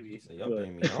Maybe he said, "Y'all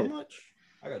paying me how much?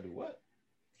 I gotta do what?"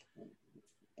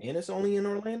 And it's only in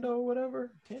Orlando or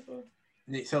whatever, Tampa.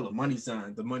 And they sell the money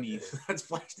sign. The money that's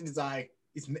flashed in his eye.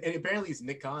 And apparently, it's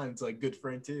Nick Khan's like good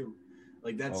friend too.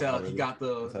 Like that's how really? he got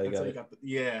the. That's how he got the.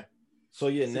 Yeah. So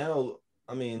yeah, now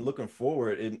I mean, looking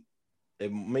forward,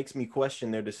 it makes me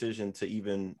question their decision to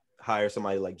even hire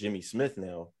somebody like Jimmy Smith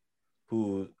now,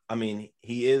 who I mean,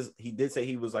 he did say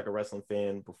he was like a wrestling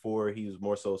fan before. He was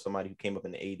more so somebody who came up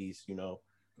in the 80s, you know,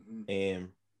 and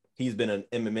he's been an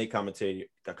MMA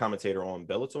commentator on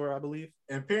Bellator, I believe.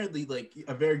 And apparently, like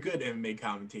a very good MMA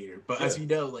commentator. But as you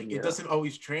know, like it doesn't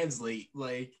always translate.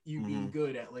 Like you being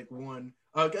good at like one.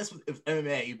 I guess if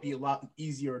MMA, it'd be a lot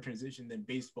easier to transition than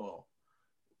baseball.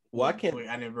 Well, I can't. Like,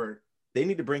 I never. They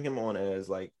need to bring him on as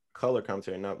like color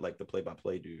commentary, not like the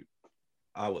play-by-play dude.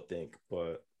 I would think,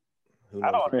 but who knows?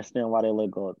 I don't understand why they let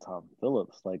go of Tom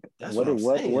Phillips. Like, That's what what I'm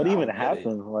saying. what I even don't get it.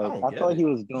 happened? Like, don't I get feel like it. he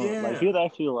was doing Yeah. like he was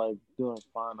actually like doing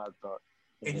fine. I thought.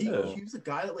 And he was a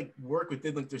guy that like worked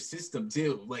within like their system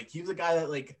too. Like he was a guy that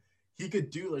like he could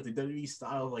do like the WWE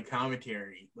style of like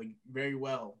commentary like very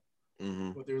well.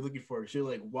 What they were looking for. So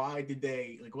like, why did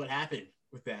they like? What happened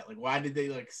with that? Like, why did they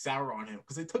like sour on him?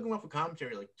 Because they took him off of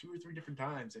commentary like 2 or 3 different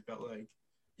times. It felt like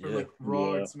from like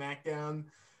Raw and SmackDown. And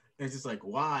it's just like,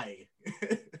 why?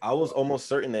 I was almost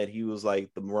certain that he was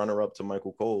like the runner-up to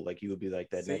Michael Cole. Like he would be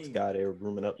like that next guy they were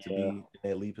grooming up to be in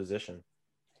that lead position.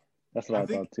 That's what I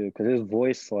thought too. Because his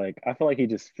voice, like, I feel like he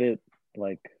just fit.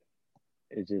 Like,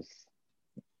 it just,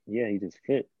 he just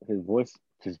fit. His voice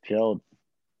just gelled.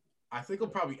 I think he'll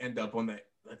probably end up on that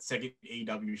second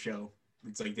AEW show.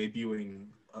 It's like debuting,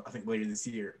 I think later this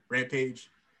year. Rampage.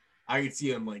 I could see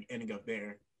him like ending up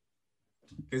there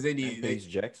because they need Rampage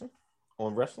Jackson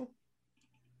on wrestling.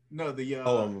 No, the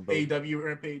AEW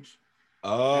Rampage.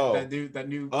 Oh, that dude, that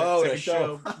new that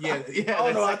show. Yeah.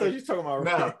 Oh no, I thought you were talking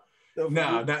about no,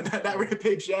 not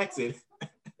Rampage Jackson.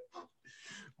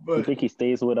 But you think he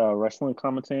stays with wrestling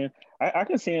commentating? I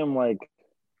can see him like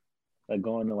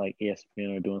going to like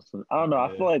ESPN or doing something. I don't know.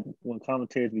 I feel like when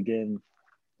commentators begin,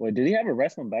 wait, did he have a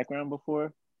wrestling background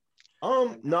before?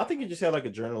 No, I think he just had like a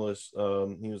journalist.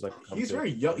 He was like he's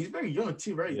very young. He's very young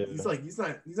too, right? Yeah. He's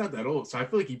not that old. So I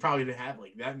feel like he probably didn't have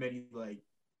like that many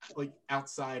like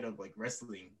outside of like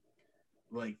wrestling,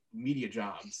 like media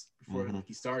jobs before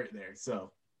he started there.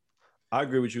 So I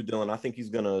agree with you, Dylan. I think he's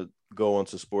gonna go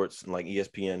into sports and like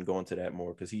ESPN, go into that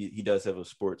more because he does have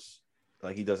sports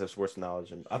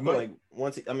knowledge, and I feel like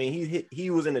once he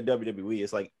was in the WWE.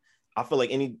 It's like I feel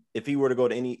like if he were to go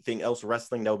to anything else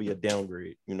wrestling, that would be a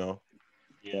downgrade, you know.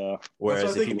 Yeah.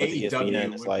 Whereas if he went to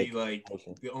ESPN, it's like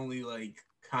the only like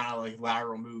kind of like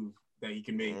lateral move that he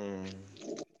can make.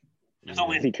 There's no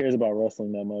way he cares about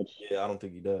wrestling that much. Yeah, I don't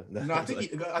think he does. No, I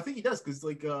think he does because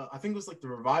like I think it was like the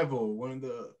Revival. One of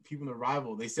the people in the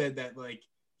Revival, they said that like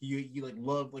he like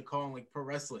loved like calling like pro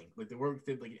wrestling, like the work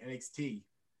did like NXT.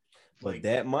 Like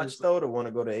that much though to want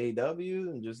to go to AEW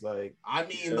and just like I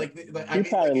mean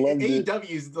AEW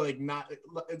is like not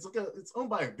it's owned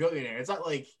by a billionaire. It's not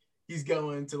like he's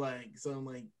going to like some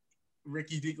like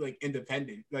Ricky Dick like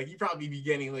independent. Like he'd probably be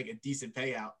getting like a decent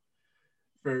payout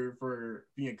for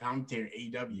being a commentator at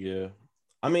AEW. Yeah.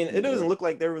 I mean, it doesn't look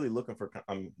like they're really looking for.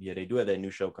 They do have that new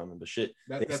show coming, but shit,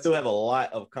 they still have a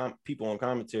lot of people on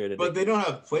commentary. But they don't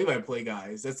have play-by-play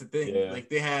guys. That's the thing. Yeah. Like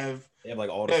they have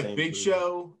like all the same Big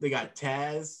Show. They got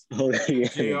Taz.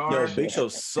 JR. Yo, Big Show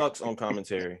sucks on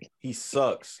commentary. He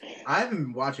sucks. I haven't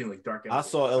been watching like Dark. I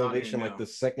saw Elevation like the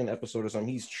second episode or something.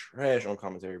 He's trash on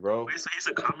commentary, bro. Wait, so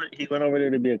he went over there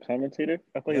to be a commentator.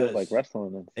 I thought he was like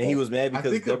wrestling, and he was mad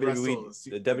because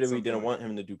WWE didn't want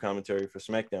him to do commentary for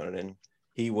SmackDown, and then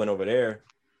he went over there,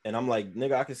 and I'm like,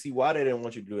 nigga, I can see why they didn't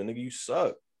want you to do it. Nigga, you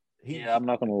suck. I'm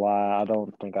not gonna lie. I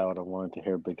don't think I would have wanted to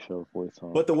hear Big Show's voice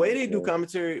on. But the way they do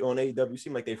commentary on AEW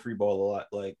seem like they free ball a lot.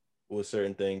 Like with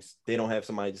certain things, they don't have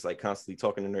somebody just like constantly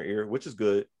talking in their ear, which is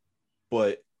good.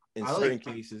 But in I certain like-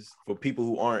 cases for people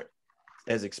who aren't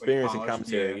as experienced in polished,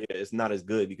 commentary, yeah. it's not as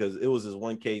good because it was this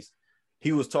one case.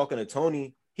 He was talking to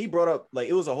Tony. He brought up like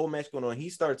it was a whole match going on. He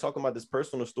started talking about this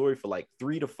personal story for like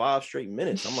 3 to 5 straight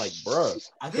minutes. I'm like, bruh,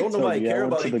 I think don't nobody yeah, I care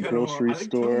went about to it. the cut him off. grocery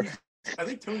store. I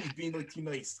think Tony's being like too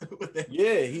nice with that.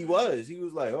 Yeah, he was. He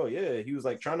was like, oh yeah. He was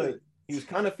like trying to. He was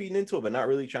kind of feeding into it, but not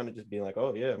really trying to just be like,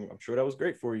 oh yeah, I'm sure that was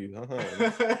great for you.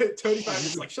 Tony Khan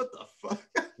was like, shut the fuck.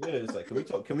 Yeah, it's like, can we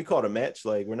talk? Can we call it a match?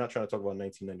 Like, we're not trying to talk about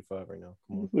 1995 right now.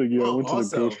 Come on. Like, yeah, I Oh, went to the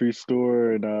also- grocery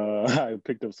store and I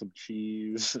picked up some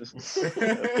cheese.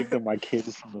 I picked up my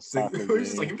kids from the It's like, soccer we're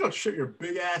just like, game. if you don't shut your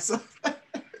big ass up. I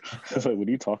was like, what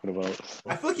are you talking about?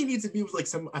 I feel like he needs to be with like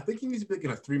some. I think he needs to be like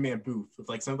in a 3-man booth with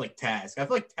like some like Taz. I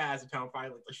feel like Taz and Town Fire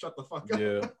like shut the fuck up.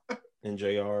 Yeah, and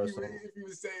JR or If something. he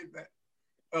was saying that.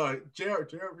 JR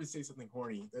would say something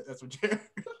horny. That's what JR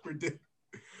would do.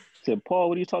 I said, Paul,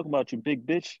 what are you talking about, you big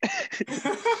bitch?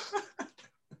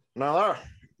 Now,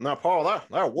 Paul,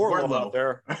 that Warlow Wardlow. out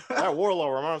there, that Warlow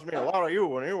reminds me a lot of you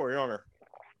when you were younger.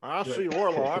 I see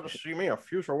Warlow. I just see me a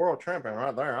future world champion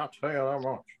right there. I'll tell you that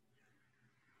much.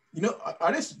 You know,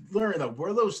 I just learned that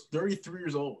Wardlow's 33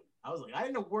 years old. I was like, I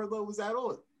didn't know Wardlow was that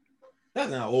old.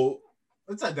 That's not old.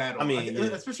 That's not that old. I mean, yeah.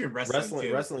 especially in wrestling.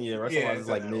 too. Wrestling Yeah, wise it's is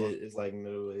like not that old. it's like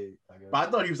middle age. I guess. But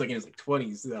I thought he was like in his like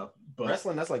 20s though. But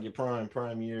Wrestling, that's like your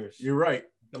prime years. you're right.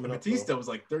 Coming up, Batista though. was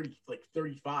like 30, like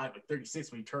 35, like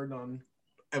 36 when he turned on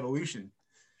Evolution.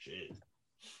 Shit.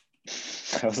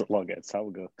 That was a long ass time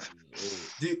ago.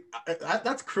 Dude,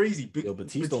 that's crazy. Yo,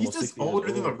 Batista almost Batista's 60 years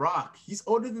older than The old. Rock. He's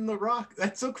older than The Rock.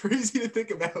 That's so crazy to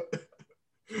think about.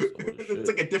 It's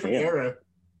like a different Damn. era.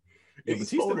 Yeah, He's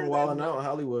Batista older been than- wilding out in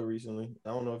Hollywood recently. I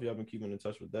don't know if y'all been keeping in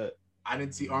touch with that. I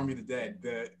didn't see Army of the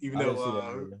Dead, even I didn't see though that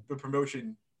either. the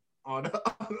promotion on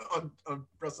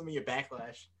WrestleMania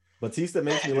Backlash. Batista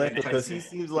makes me laugh because he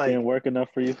seems like Didn't work enough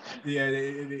for you? Yeah,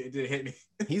 it did hit me.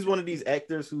 he's one of these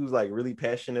actors who's like really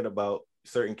passionate about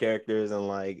certain characters and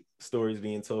like stories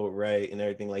being told right and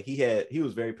everything. Like he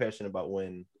was very passionate about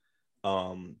when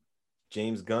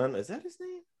James Gunn, is that his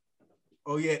name?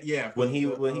 Oh yeah. When he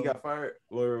got fired,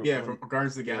 or yeah, when, from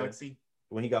Guardians of the yeah. Galaxy.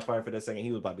 when he got fired for that second,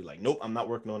 he was about to be like, nope, I'm not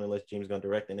working on it unless James Gunn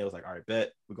direct. And they was like, all right,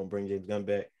 bet we're gonna bring James Gunn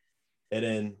back. And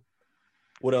then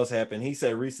what else happened? He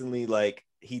said recently, like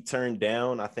he turned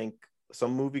down, I think,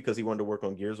 some movie because he wanted to work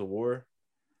on Gears of War.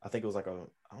 I think it was like I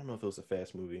don't know if it was a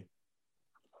Fast movie,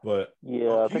 but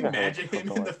Yeah, I Can think you I heard imagine him something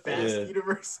in the like that. Fast Yeah.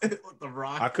 universe with The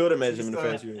Rock I could imagine him in the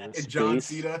Batista, Fast universe and John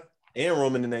Space. Cena? and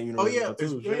Roman in that Oh universe. yeah,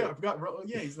 too. I forgot.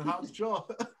 Yeah, he's the House Jaw.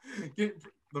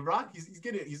 The Rock,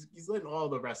 he's letting all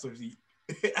the wrestlers eat.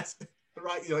 The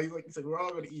Rock, he's like, we're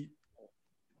all gonna eat.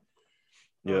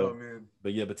 Yeah. Oh man,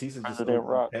 But yeah, Batista's just President so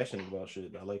Rock. passionate about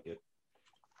shit. I like it.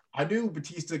 I knew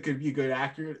Batista could be a good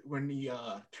actor when he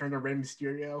turned on Rey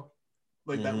Mysterio.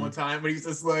 Like that Mhm. one time when he's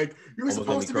just like, "You were Almost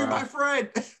supposed to made be me my friend,"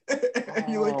 and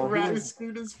he like Oh, ran he and was-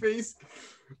 screamed in his face.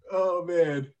 Oh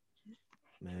man,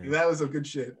 Man. that was some good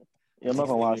shit. Yeah, I'm not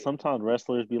gonna lie. Sometimes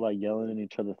wrestlers be like yelling in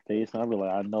each other's face, and I be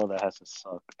like, I know that has to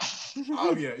suck.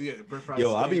 Oh yeah. Burt Price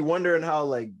Yo, I be State. wondering how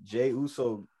like Jay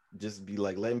Uso just be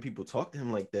like letting people talk to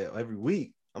him like that every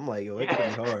week. I'm like, yo, it gotta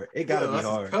be hard. It gotta Yeah, be that's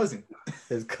hard. His cousin.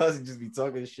 His cousin just be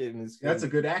talking shit in his face. That's a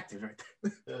good actor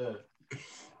right there. Yeah.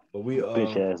 But we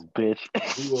Bitch ass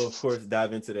bitch. we will of course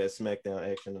dive into that SmackDown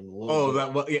action in a little Oh, bit.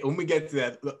 that well, yeah. When we get to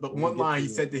that, the When we one get line to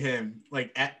he it. said to him,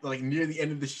 like at near the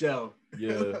end of the show,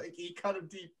 Yeah. like he cut him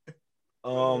deep.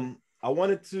 I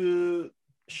wanted to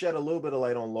shed a little bit of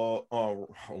light on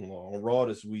on Raw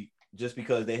this week, just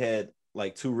because they had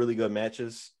like two really good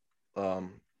matches.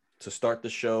 To start the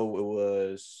show, it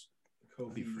was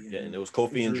it was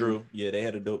Kofi and Drew. Yeah, they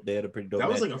had a pretty dope That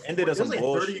was match. like a ended in some 30,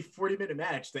 bullshit. 40 minute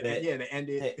match. That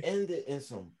ended. It ended in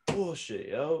some bullshit,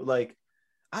 yo. Like,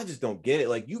 I just don't get it.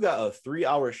 Like, you got a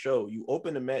 3-hour show. You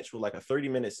open the match with like a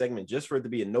 30-minute segment just for it to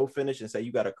be a no finish and say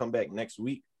you got to come back next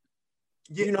week.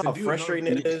 Yeah, You know to how do frustrating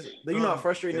another- it is. You know how Oh,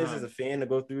 frustrating it is God. as a fan to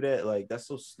go through that. Like, that's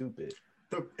so stupid.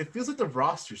 It feels like the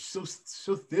roster's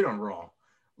so thin on Raw.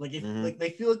 Like Mhm. like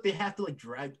they feel like they have to like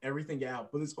drag everything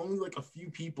out, but there's only like a few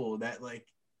people that like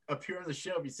appear on the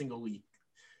show every single week.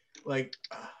 Like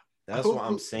That's hope- what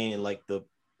I'm saying. Like, the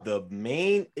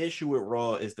main issue with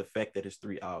Raw is the fact that it's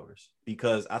 3 hours,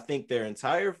 because I think their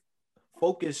entire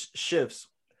focus shifts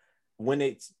when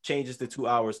it changes to 2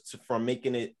 hours from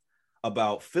making it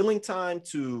about filling time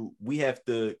to we have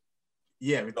to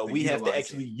we have to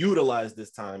actually utilize this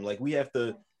time. Like, we have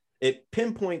to, it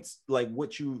pinpoints like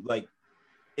what you like,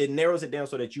 it narrows it down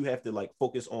so that you have to like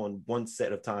focus on one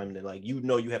set of time that like you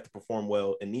have to perform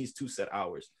well in these 2 set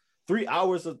hours. 3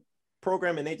 hours of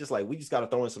programming, they just like, we just got to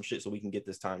throw in some shit so we can get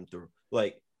this time through.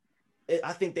 Like,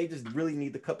 I think they just really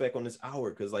need to cut back on this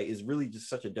hour because like it's really just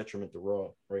such a detriment to Raw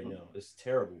right now. It's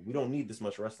terrible. We don't need this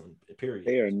much wrestling. Period.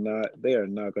 They are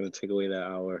not going to take away that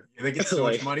hour. Yeah, they get so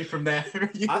Like- much money from that. I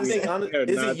think They're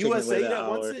is not it taking USA away that that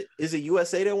wants hour. it? Is it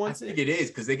USA that I wants think it? it is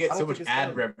because they get I so don't much think it's ad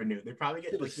them. revenue. They probably get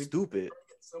It like was stupid.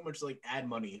 so much like ad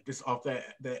money just off that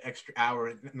extra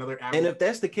hour, another hour. And if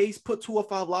that's the case, put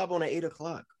 205 Live on at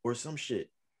 8:00 or some shit.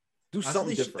 Do Honestly,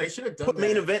 something they different. should have done Put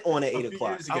main that event on at a 8 few o'clock.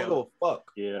 years I don't ago. go fuck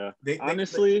Yeah. They-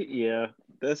 Honestly, yeah.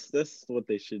 That's what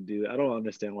they should do. I don't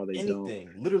understand why they don't.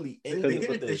 anything. Literally They, anything.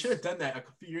 But they this. should have done that a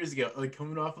few years ago, like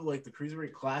coming off of like the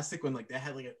Cruiserweight Classic when like that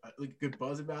had like a good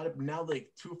buzz about it. But now like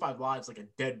 205 Live's like a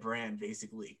dead brand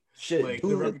basically. Shit, Like the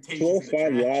dude. reputation.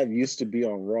 12-5 Live used to be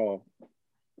on Raw.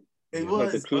 It Yeah.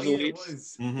 was. Like the Oh, yeah, it Cruiserweights?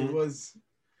 was. Mhm. It was.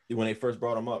 When they first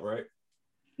brought him up, right?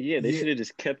 Yeah, they Yeah. should have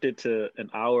just kept it to an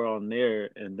hour on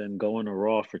there and then going to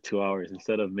Raw for 2 hours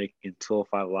instead of making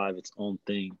 12-5 Live its own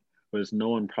thing, whereas no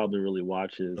one probably really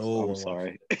watches. No one I'm watches.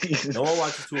 sorry. No one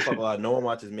watches 205 Live. No one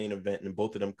watches main event, and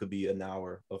both of them could be an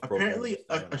hour of programming. Apparently, It's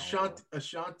not an hour.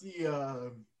 Ashanti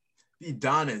the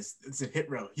Adonis, it's a hit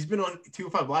row. He's been on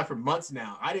 205 Live for months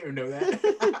now. I didn't even know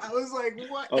that. I was like,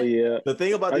 what? Oh yeah. The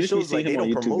thing about I the just be shows, like seeing they him on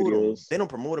don't YouTube promote them. videos. They don't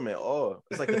promote them at all.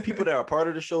 It's like the people that are part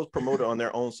of the shows promote it on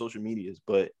their own social medias.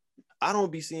 But I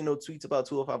don't be seeing no tweets about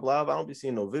 205 Live. I don't be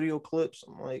seeing no video clips.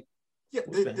 I'm like, Yeah,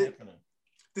 what's been happening?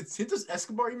 did Santos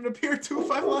Escobar even appear at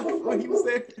 205 Live when he was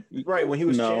there? Right when he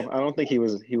was No, champ. I don't think he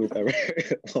was ever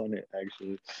on it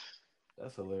actually.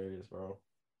 That's hilarious, bro.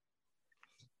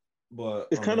 But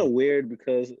It's kind of weird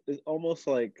because it's almost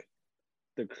like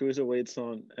the cruiserweights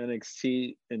on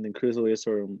NXT and the cruiserweights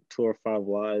on 205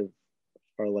 Live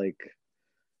are like,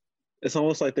 it's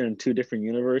almost like they're in two different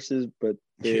universes, but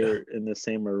they're in the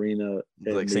same arena.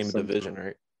 and like they same sometimes- division,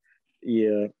 right?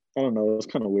 Yeah, I don't know. It's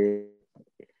kind of weird.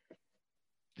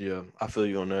 Yeah, I feel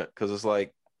you on that because it's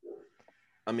like,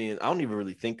 I mean, I don't even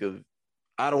really think of,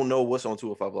 I don't know what's on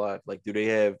 205 Live. Like, do they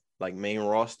have like main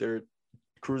roster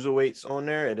cruiserweights on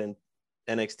there, and then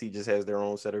NXT just has their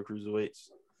own set of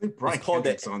cruiserweights? I think Brian It's called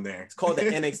Kendrick's that- on there. It's called the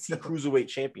NXT So, Cruiserweight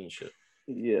Championship.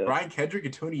 Yeah, Brian Kendrick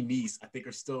and Tony Nese, I think,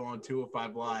 are still on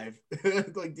 205 Live.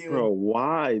 Like, dealing. bro.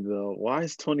 Why though? Why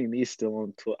is Tony Nese still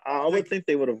on tour? I would think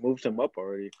they would have moved him up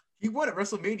already. He won at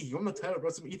WrestleMania. He won the title at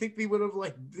WrestleMania. You think they would have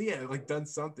like done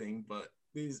something, but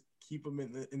they just keep him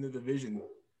in the division.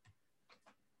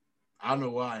 I don't know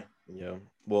why. Yeah.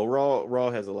 Well,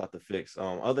 Raw has a lot to fix.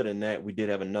 Other than that, we did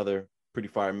have another pretty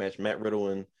fire match. Matt Riddle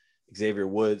and Xavier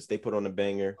Woods, they put on a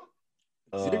banger.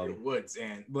 Xavier Woods,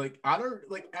 and like I don't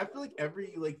like I feel like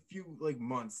every like few like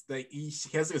months that he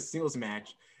has like, a singles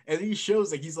match and he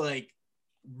shows like he's like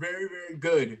very, very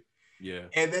good. Yeah.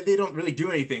 And then they don't really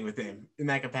do anything with him in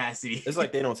that capacity. It's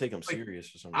like they don't take him Like, serious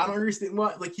for some I reason. don't understand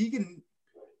what like he can,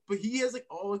 but he has like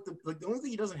all like the only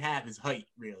thing he doesn't have is height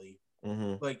really.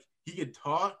 Mm-hmm. Like he can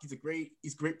talk. He's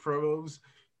great promos,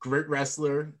 great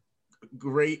wrestler,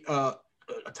 great a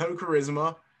ton of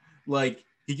charisma. Like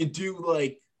he can do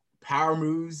like power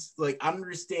moves. Like I don't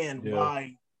understand Yeah.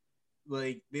 why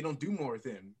like they don't do more with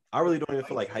him. I really don't even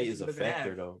feel like height He is a doesn't factor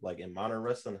have. though. Like in modern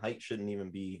wrestling, height shouldn't even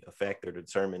be a factor to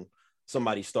determine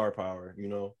somebody's star power, you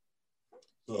know?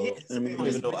 So Yeah, I mean, I don't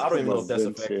even know if that's a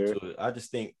Vince factor here. to it. I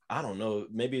just think, I don't know.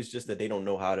 Maybe it's just that they don't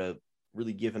know how to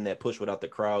really give him that push without the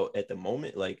crowd at the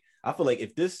moment. Like, I feel like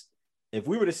if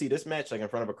we were to see this match like in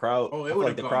front of a crowd, Oh, I it feel would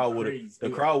like have the crowd gone would have crazy. the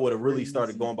It crowd would have really crazy.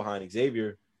 started going behind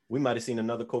Xavier. We might have seen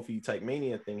another Kofi type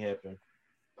mania thing happen.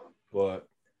 But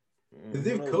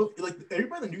They who knows? like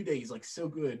everybody in the New Day is like so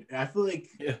good. And I feel like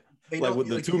Yeah. they Like don't with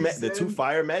the like, two use the two them.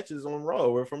 fire matches on Raw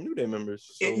were from New Day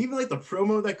members. So. And even like the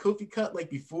promo that Kofi cut like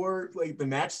before like the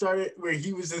match started, where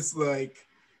he was just like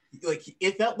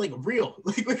it felt like real,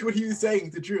 like what he was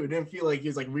saying to Drew. It didn't feel like he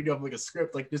was like reading off like a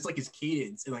script, like just like his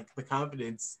cadence and like the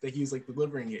confidence that he was like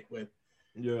delivering it with.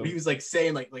 Yeah. Where he was like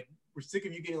saying like we're sick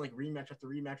of you getting like rematch after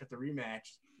rematch after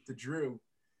rematch to Drew.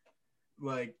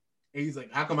 Like and he's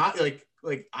like, how come I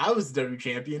like I was the W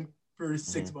champion for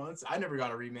 6 months? I never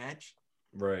got a rematch.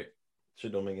 Right.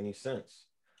 Shit don't make any sense.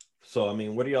 So, I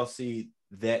mean, what do y'all see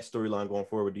that storyline going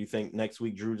forward? Do you think next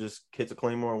week Drew just hits a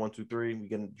Claymore 1, 2, 3? We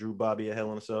get Drew Bobby a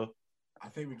Hell in a Cell? I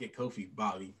think we get Kofi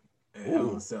Bobby.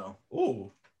 Ooh. So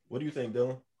Oh, what do you think,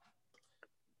 Dylan?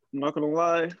 I'm not gonna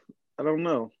lie, I don't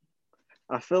know.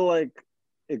 I feel like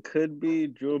it could be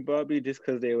Drew and Bobby just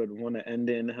because they would want to end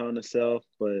it in Hell in a Cell,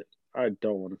 but I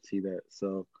don't want to see that.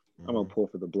 So I'm gonna pull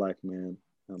for the black man.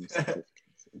 There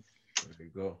you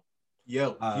go.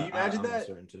 yo, can you imagine I'm that?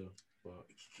 uncertain too. But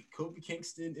Kofi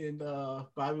Kingston and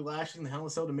Bobby Lashley in the Hell in a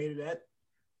Cell to made it at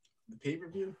the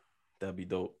pay-per-view. that'd be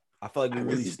dope. I feel like we I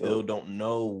really really still dope. don't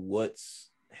know what's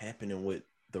happening with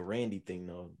the Randy thing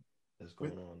though that's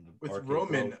going on the with RK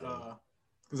Roman. Bro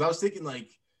Because I was thinking like,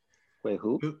 Wait,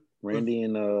 who? Randy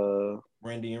and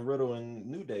Randy and Riddle and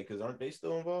New Day, because aren't they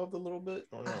still involved a little bit?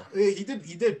 Or no? he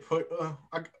did put.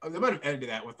 They might have edited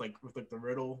that with the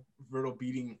Riddle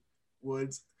beating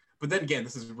Woods, but then again,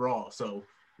 this is Raw, so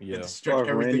you have Yeah. to stretch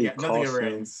everything. Randy Nothing cost ever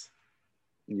him. ends.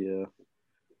 yeah,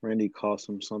 Randy cost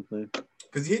him something.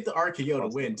 Because he hit the RKO to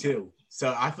Cost win him. too,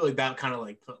 so I feel like that kind of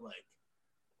like put like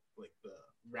the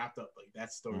wrapped up like that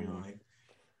storyline.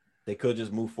 They could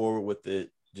just move forward with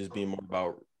it, just being more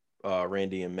about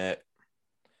Randy and Matt.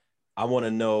 I want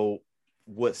to know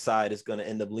what side it's going to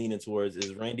end up leaning towards.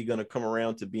 Is Randy going to come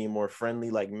around to being more friendly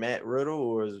like Matt Riddle,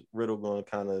 or is Riddle going to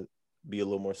kind of be a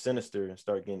little more sinister and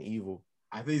start getting evil?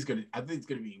 I think it's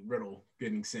gonna be Riddle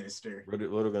getting sinister. Riddle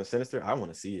going to sinister? I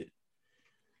want to see it.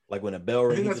 Like when a bell I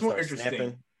rings, think he that's just more starts interesting.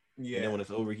 snapping, Yeah, and then when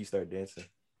it's over, he start dancing.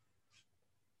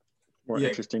 More Yeah.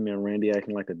 interesting than Randy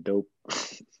acting like a dope.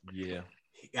 Yeah.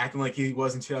 acting like he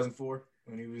was in 2004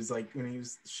 when he was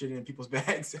shitting in people's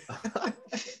bags.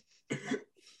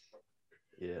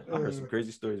 Yeah. I heard some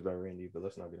crazy stories about Randy, but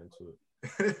let's not get into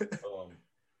it.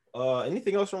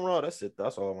 Anything else from Raw? That's it.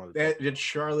 That's all I wanted to They say. did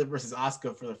Charlotte versus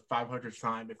Asuka for the 500th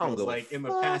time. It I don't feels give a like in the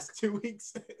fuck. past 2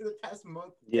 weeks, in the past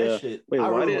month. Yeah. That shit. Wait, I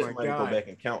why really did- want somebody to Oh go my back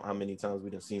and count how many times we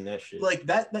done seen that shit. Like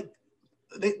that,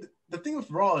 the thing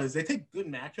with Raw is they take good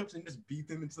matchups and just beat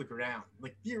them into the ground.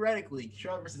 Like theoretically,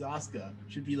 Charlotte versus Asuka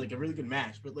should be like a really good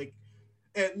match, but like,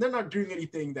 and they're not doing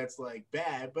anything that's like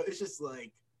bad, but it's just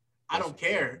like I don't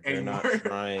care They're anymore. not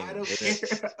trying. I don't They're-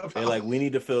 care. They're like, we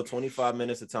need to fill 25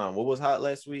 minutes of time. What was hot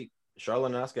last week? Charlotte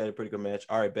and Asuka had a pretty good match.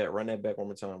 All right, bet. Run that back one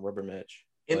more time. Rubber match.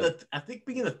 I think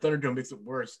being in the Thunderdome makes it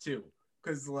worse too,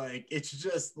 because like it's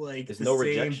just like There's the no same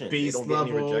rejection. They base don't get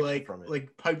any level, rejection from it.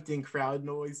 like piped in crowd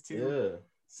noise too. Yeah.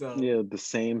 So Yeah, the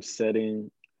same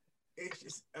setting. it's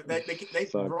just they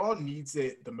Suck. Raw needs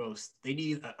it the most. They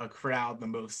need a crowd the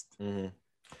most.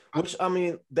 Mm-hmm. Which, I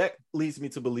mean, that leads me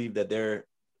to believe that they're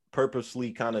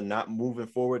purposely kind of not moving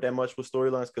forward that much with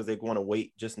storylines because they want to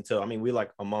wait just until, I mean, we're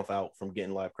like a month out from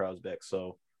getting live crowds back.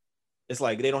 So it's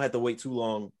like they don't have to wait too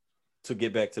long to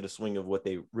get back to the swing of what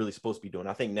they really supposed to be doing.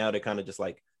 I think now they're kind of just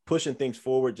like pushing things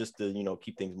forward just to, you know,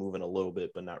 keep things moving a little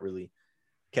bit, but not really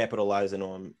capitalizing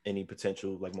on any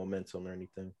potential like momentum or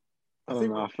anything. I don't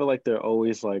know. I feel like they're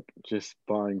always like just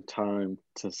buying time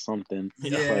to something.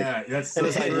 Yeah, that's so And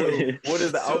it's like, true. what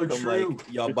is the So outcome? true.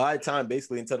 Like, y'all buy time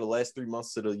basically until the last 3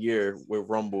 months of the year with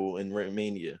Rumble and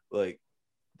Mania. Like,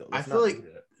 let's feel not like do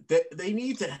that. They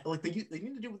need to like they need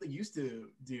to do what they used to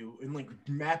do and like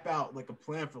map out like a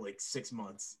plan for like 6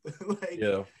 months. Like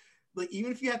Yeah. like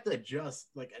even if you have to adjust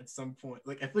like at some point,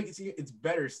 like I feel like it's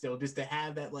better still just to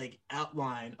have that like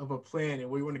outline of a plan and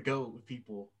where you want to go with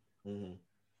people. Mhm.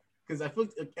 Because I feel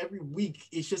like every week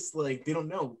it's just like they don't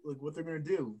know like what they're gonna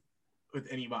do with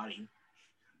anybody.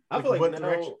 I Like, feel like what now,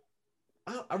 direction?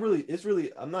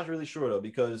 I'm not really sure though,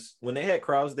 because when they had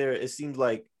crowds there, it seems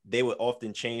like they would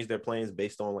often change their plans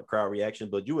based on like crowd reaction.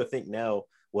 But you would think now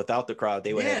without the crowd,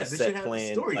 they would have a they set should have the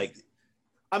plan. story. Like,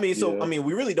 I mean, so Yeah. I mean,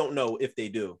 we really don't know if they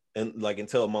do, and like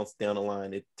until a month down the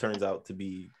line, it turns out to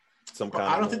be some Well,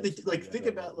 kind. I don't of think they like think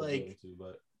don't know about what they're like going to,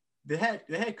 but they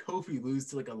had Kofi lose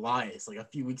to like Elias like a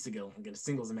few weeks ago and get a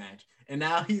singles match, and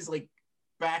now he's like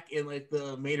back in like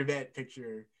the main event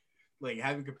picture, like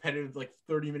having competitive like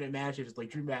 30-minute matches with like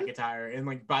Drew McIntyre and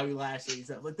like Bobby Lashley and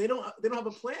stuff. Like they don't have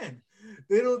a plan.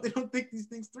 They don't think these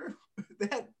things through. they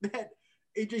had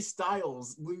AJ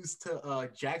Styles lose to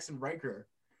Jackson Riker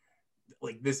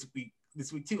like this week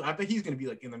too. I bet he's gonna be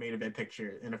like in the main event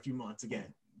picture in a few months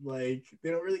again. Like they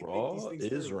don't really think Raw these things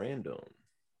is through. random.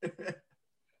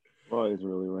 Raw is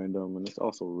really random and it's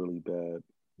also really bad.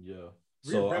 Yeah.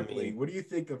 Rhea So I Ripley, mean, what do you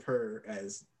think of her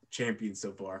as champion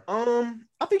so far?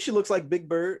 I think she looks like Big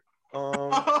Bird.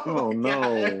 Oh,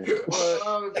 no. God. What?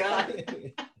 Oh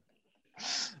god.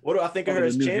 What do I think of her The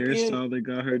as new champion? hairstyle they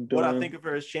got her What I doing. think of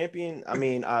her as champion, I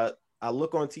mean, I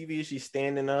look on TV, she's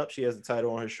standing up, she has the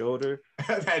title on her shoulder,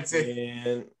 That's it.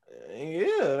 and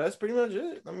yeah, that's pretty much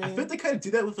it. I mean, I feel they kind of do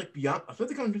that with like Bianca. I feel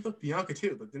they kind of do with Bianca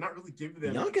too. Like they're not really giving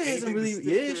them. Bianca hasn't anything to really, stick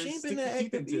yeah, their- she ain't stick been their that teeth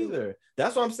active into. either.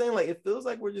 That's what I'm saying. Like, it feels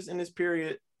like we're just in this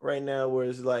period right now where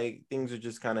it's like things are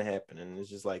just kind of happening. It's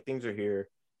just like things are here.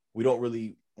 We don't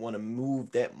really want to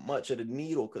move that much of the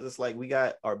needle because it's like we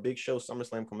got our big show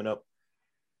SummerSlam coming up.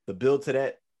 The build to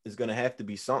that is going to have to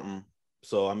be something.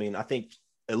 So, I mean, I think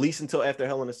at least until after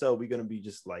Hell in a Cell, we're going to be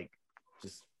just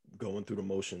going through the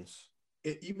motions.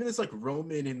 Even it's like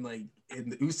Roman and like in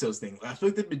the Usos thing. I feel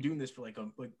like they've been doing this for like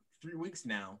 3 weeks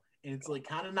now, and it's like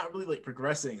kind of not really like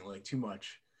progressing like too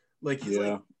much. Like he's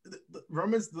like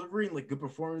Roman's delivering like good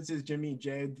performances, Jimmy and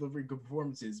Jay delivering good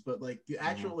performances, but like the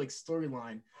actual like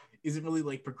storyline isn't really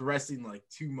like progressing like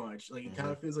too much. Like it kind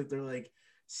of feels like they're like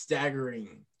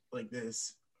staggering like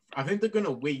this. I think they're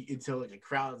gonna wait until like a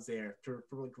crowd's there for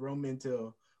like Roman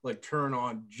to like turn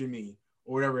on Jimmy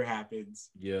or whatever happens.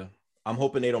 Yeah, I'm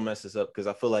hoping they don't mess this up because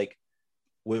I feel like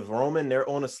with Roman, they're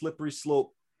on a slippery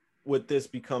slope with this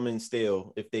becoming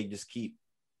stale if they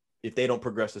don't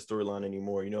progress the storyline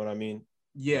anymore. You know what I mean?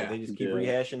 Yeah, like they just keep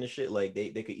rehashing the shit. Like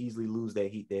they could easily lose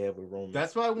that heat they have with Roman.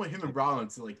 That's why I want him and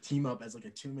Rollins to like team up as like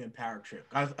a 2-man power trip.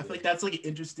 I feel like that's like an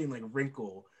interesting like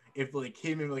wrinkle if like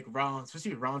him and like Rollins,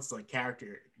 especially with Rollins like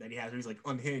character that he has, where he's like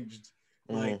unhinged,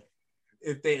 like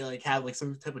if they like have like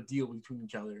some type of deal between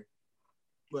each other.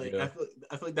 Like I feel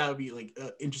like that would be like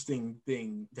an interesting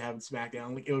thing to have in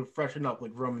SmackDown. Like it would freshen up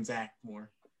like Roman's act more.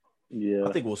 Yeah,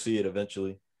 I think we'll see it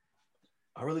eventually.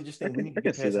 I really just think we need to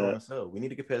get past Hell in a Cell. We need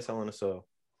to get past Hell in a Cell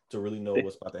to really know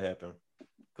what's about to happen.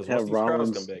 Because once these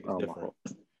crowds come back, it's different.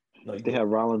 No, they have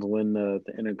Rollins win the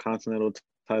Intercontinental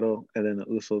title, and then the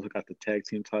Usos got the tag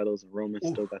team titles, and Roman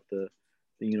still got the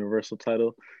Universal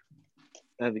title.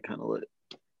 That'd be kind of lit.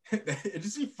 It'd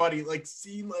just be funny, like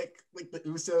seeing like the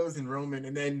Usos and Roman,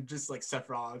 and then just like Seth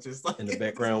Rollins just like in the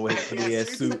background with ugly ass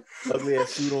suit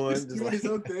on, just doing his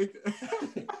own thing.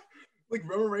 Like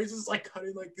Roman Reigns is like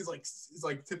cutting like his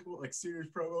like typical like serious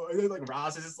promo, and then like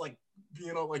Ross is just like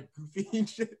being all like goofy and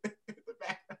shit in the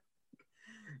back.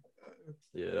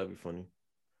 Yeah, that'd be funny.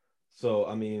 So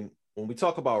I mean, when we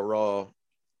talk about Raw,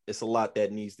 it's a lot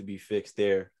that needs to be fixed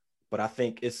there, but I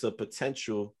think it's a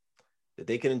potential that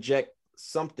they can inject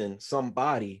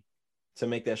somebody to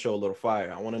make that show a little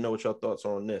fire. I want to know what your thoughts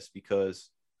are on this, because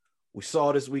we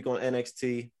saw this week on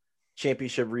NXT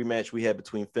championship rematch we had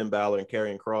between Finn Balor and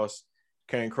Karrion Kross.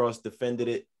 Karrion Kross defended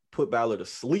it, put Balor to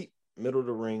sleep, middle of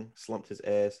the ring, slumped his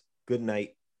ass. Good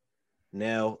night.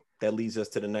 Now that leads us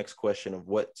to the next question of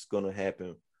what's going to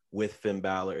happen with Finn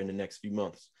Balor in the next few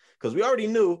months. Because we already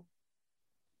knew,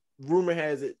 rumor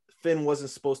has it, Finn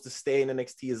wasn't supposed to stay in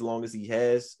NXT as long as he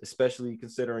has, especially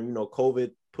considering,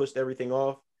 COVID pushed everything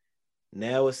off.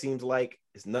 Now it seems like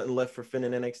it's nothing left for Finn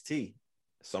in NXT.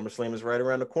 SummerSlam is right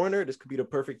around the corner. This could be the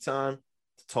perfect time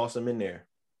to toss him in there.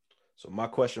 So my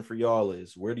question for y'all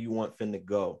is, where do you want Finn to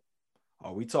go?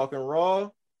 Are we talking Raw?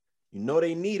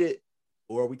 They need it.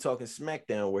 Or are we talking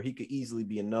SmackDown, where he could easily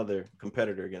be another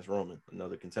competitor against Roman,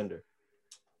 another contender?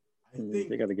 I think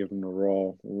they got to give him the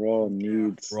Raw. Raw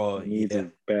needs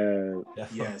it bad.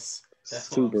 Yes,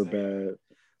 super bad.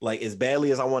 Like as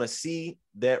badly as I want to see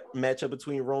that matchup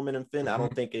between Roman and Finn, I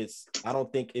don't think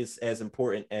it's as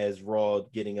important as Raw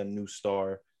getting a new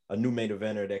star, a new main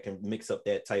eventer that can mix up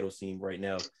that title scene right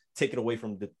now, take it away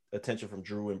from the attention from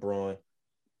Drew and Braun.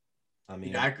 I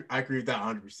mean, I agree with that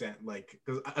 100%. Like,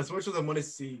 because as much as I want to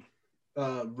see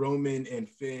Roman and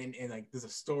Finn, and like there's a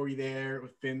story there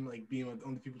with Finn like being one of the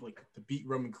only people like to beat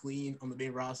Roman clean on the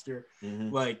main roster,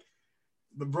 like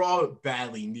the Raw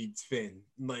badly needs Finn.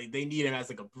 Like they need him as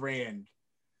like a brand,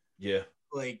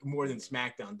 like more than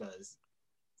SmackDown does.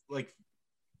 Like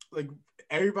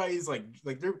everybody's like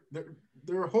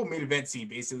their whole main event scene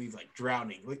basically is like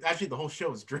drowning. Like actually the whole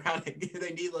show is drowning.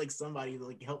 They need like somebody to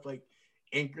like help like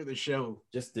anchor the show,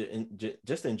 just to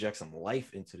inject some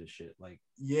life into the shit. Like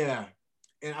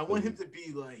and I want him to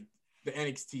be like the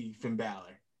NXT Finn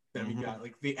Balor that we got,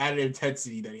 like the added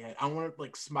intensity that he had. I want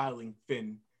like smiling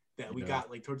Finn that we got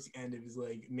like towards the end of his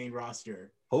like main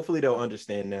roster. Hopefully they'll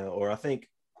understand now, or I think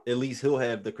at least he'll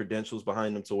have the credentials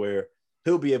behind him to where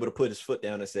he'll be able to put his foot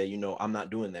down and say, I'm not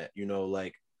doing that.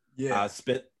 I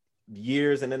spent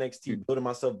years in NXT building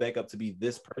myself back up to be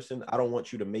this person. I don't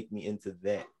want you to make me into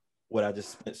that. What I just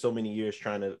spent so many years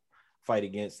trying to fight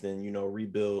against and,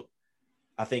 rebuild.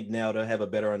 I think now they'll have a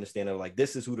better understanding of like,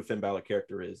 this is who the Finn Balor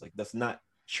character is. Like, let's not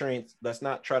try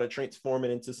to transform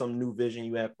it into some new vision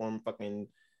you have for him, fucking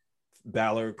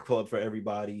Balor Club for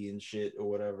everybody and shit or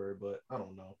whatever. But I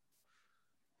don't know.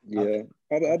 Yeah,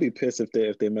 I'd be pissed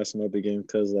if they mess him up again,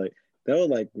 because like that would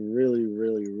like really,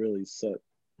 really, really suck.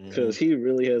 Because he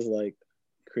really has like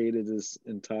created this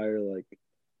entire like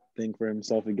thing for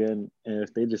himself again, and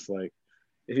if they just like,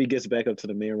 if he gets back up to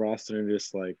the main roster and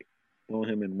just like throw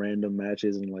him in random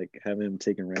matches and like have him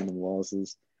taking random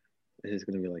losses, it's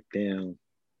gonna be like, damn.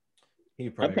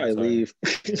 I'd probably leave.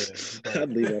 I'd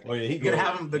leave. They're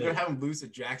gonna have him lose to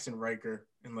Jackson Riker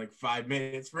in like 5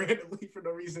 minutes randomly for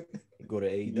no reason. Go to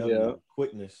AEW.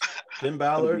 Quickness. Finn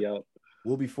Balor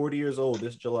will be 40 years old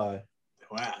this July.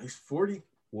 Wow, he's 40.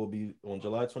 Will be on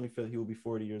July 25th. He will be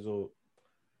 40 years old.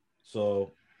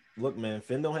 So look, man,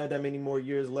 Finn don't have that many more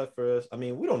years left for us. I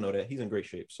mean, we don't know that. He's in great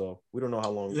shape, so we don't know how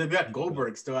long. They got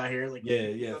Goldberg still out here. Like,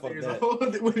 Yeah, fuck years that.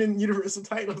 old, winning Universal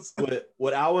titles. But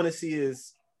what I want to see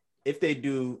is if they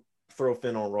do throw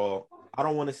Finn on Raw, I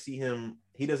don't want to see him.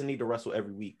 He doesn't need to wrestle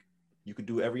every week. You could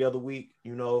do every other week.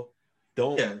 You know,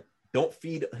 don't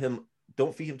feed him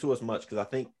to us much, because I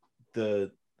think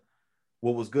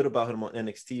what was good about him on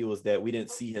NXT was that we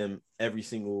didn't see him every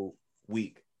single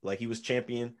week. Like, he was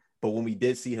champion, but when we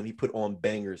did see him, he put on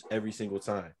bangers every single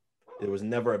time. There was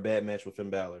never a bad match with Finn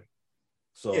Balor.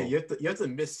 So yeah, you have to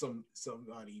miss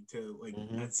somebody to like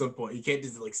at some point. You can't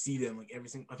just like see them like every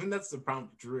single. I think that's the problem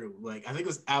with Drew. Like, I think it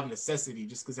was out of necessity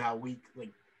just because how weak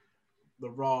like the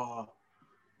Raw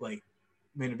like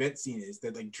main event scene is,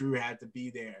 that like Drew had to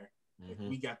be there. Like,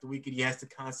 week after week, and he has to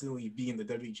constantly be in the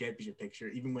WWE Championship picture,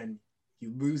 even when he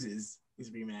loses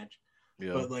his rematch.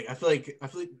 Yeah. But like I feel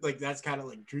like that's kind of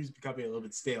like Drew's becoming a little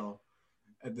bit stale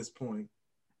at this point.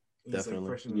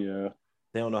 Definitely. Yeah.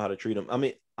 They don't know how to treat him. I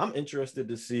mean, I'm interested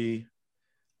to see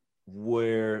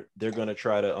where they're gonna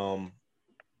try to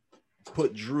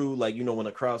put Drew, like, you know, when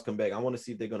the crowds come back. I want to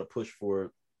see if they're gonna push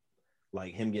for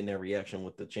like him getting that reaction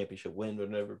with the championship win or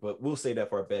whatever. But we'll say that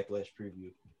for our Backlash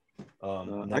preview.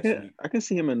 I can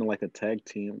see him in like a tag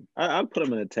team. I'd put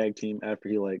him in a tag team after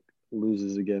he like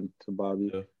loses again to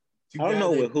Bobby. Yeah. I don't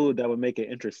know with who that would make it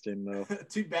interesting though.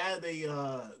 Too bad they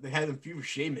had him feud with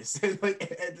Sheamus.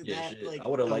 Like, I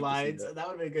would have liked to see that. That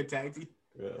would have been a good tag team.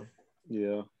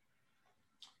 Yeah.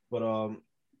 But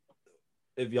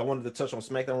if y'all wanted to touch on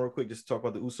SmackDown real quick, just to talk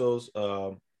about the Usos,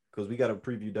 because we got to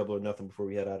preview Double or Nothing before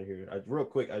we head out of here. Real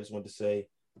quick, I just wanted to say,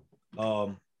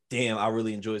 damn, I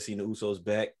really enjoyed seeing the Usos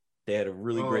back. They had a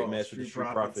really great match with the Street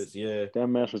Profits. Yeah,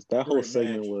 that whole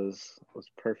segment was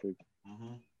perfect.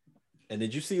 Mm-hmm. And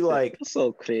did you see, like, that's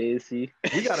so crazy?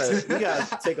 We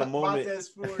gotta take a moment.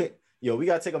 Yo, we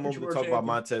gotta take a moment to talk about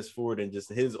Montez Ford and just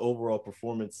his overall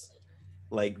performance,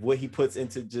 like what he puts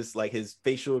into just like his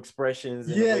facial expressions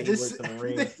and the way he works in the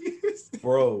ring.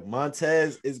 Bro,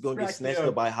 Montez is gonna get snatched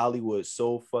up by Hollywood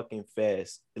so fucking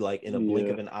fast, like in a blink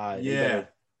of an eye. Yeah,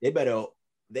 they better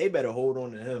hold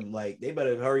on to him. Like, they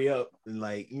better hurry up and,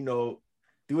 like, you know,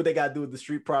 do what they gotta do with the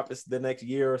Street Profits the next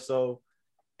year or so.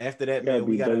 After that, man,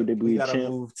 we gotta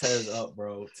move Tez up,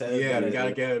 bro. We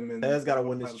gotta get him. Tez gotta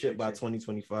win this chip by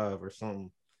 2025 or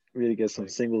something. Really get some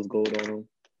singles gold on him.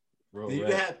 Bro,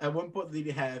 at one point, they need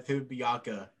to have him and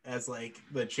Bianca as like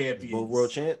the champions, both world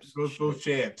champs, both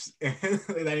champs.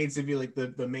 That needs to be like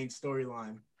the main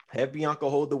storyline. Have Bianca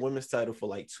hold the women's title for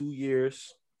like 2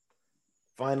 years.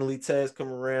 Finally, Tez come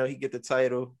around, he get the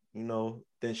title. You know,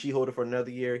 then she hold it for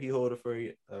another year. He hold it for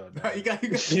you got 3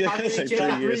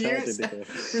 years.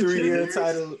 3 year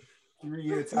title. 3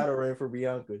 year title reign for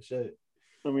Bianca. Shit.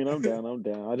 I mean, I'm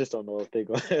down. I just don't know if they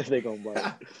gonna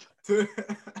buy it.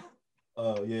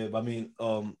 Yeah, but I mean,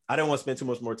 I didn't want to spend too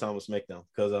much more time with SmackDown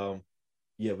because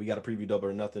we got to preview Double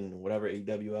or Nothing, whatever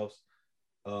AEW else.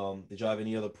 Did y'all have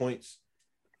any other points?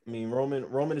 I mean,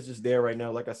 Roman is just there right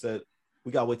now. Like I said,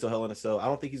 we gotta wait till Hell in a Cell. I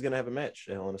don't think he's gonna have a match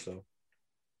at Hell in a Cell.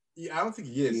 Yeah, I don't think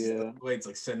he is. Yeah. The way it's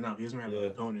like setting up, he doesn't have an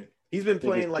opponent. He's been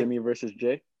playing like Jimmy versus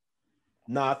Jay.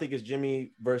 Nah, I think it's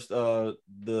Jimmy versus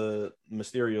the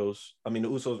Mysterios. I mean, the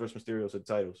Usos versus Mysterios at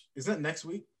the titles. Is that next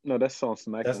week? No, that's on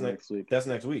SmackDown next week. That's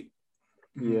next week.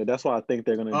 Yeah, that's why I think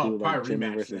they're gonna do like Jimmy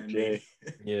versus Jay.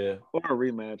 Yeah, or a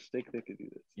rematch. They could do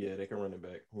this. Yeah, they can run it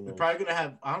back. Who knows? They're probably gonna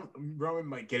have. Roman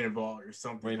might get involved or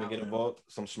something. Roman get involved.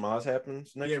 Some schmoz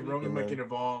happens next week. Yeah, Roman might get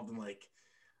involved and like,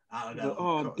 I don't know.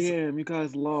 Oh damn, you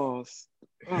guys lost.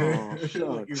 Oh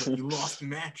shucks, you lost the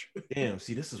match. Damn,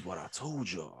 see, this is what I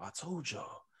told y'all.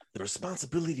 The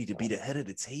responsibility to be the head of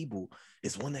the table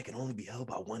is one that can only be held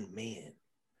by one man.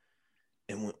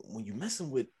 And when you're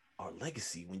messing with our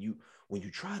legacy, when you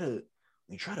try to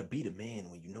be the man,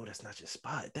 when you know that's not your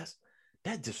spot, that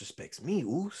disrespects me,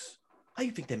 Oos. How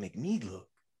you think that make me look?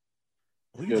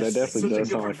 That definitely does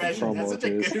sound like a promo.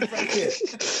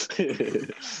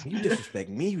 When you disrespect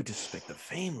me, you disrespect the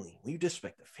family. When you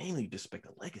disrespect the family, you disrespect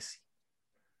the legacy.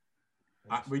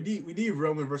 We need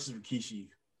Roman versus Rikishi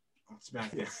on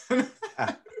SmackDown.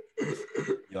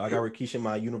 Yo, I got Rikishi in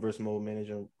my universe mode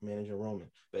managing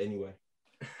Roman. But anyway.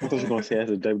 I thought you were going to say as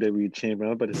a WWE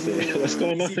champion. I'm about to say, what's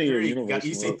going on in your universe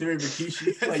mode? EC3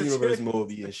 Rikishi. My universe mode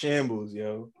be in shambles,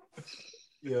 yo.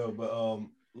 Yo, but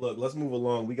look, let's move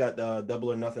along. We got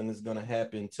Double or Nothing is going to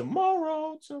happen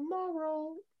tomorrow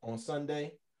on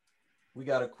Sunday. We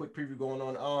got a quick preview going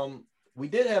on. We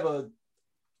did have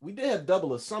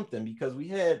Double or something because we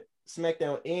had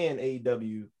SmackDown and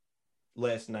AEW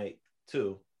last night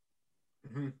too.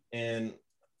 Mm-hmm. And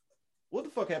what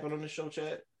the fuck happened on the show,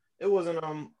 chat? It wasn't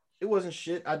It wasn't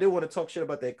shit. I did want to talk shit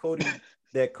about that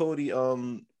Cody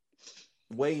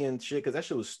weigh-in shit because that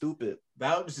shit was stupid.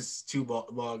 That was just too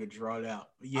long and drawn out.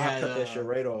 I cut that shit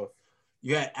right off.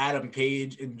 You had Adam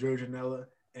Page and Joe Janela,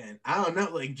 and I don't know,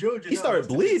 like Joe Janela, He started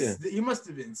bleeding. He must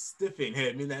have been stiffing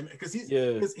him in that because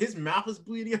Yeah. his mouth was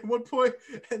bleeding at one point,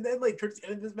 and then like towards the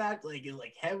end of his match, like his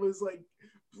like head was like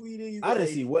bleeding. I didn't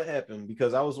see what happened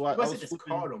because I was watching. Must have just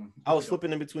caught him. I was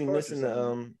flipping in between Torch this or and the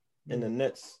something. and the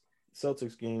Nets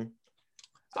Celtics game.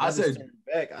 I just said- turned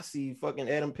back. I see fucking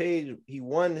Adam Page. He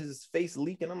won, his face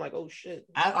leaking. I'm like, oh shit.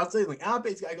 I'll say like Adam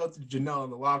Page gotta go to Janelle in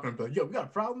the locker room and be like, yo, we got a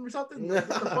problem or something? What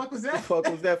the fuck was What that? the fuck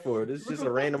was that for? This is just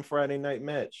a random Friday night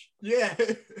match. Yeah.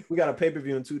 We got a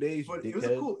pay-per-view in 2 days. But You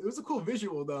it was a cool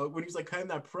visual though when he was like cutting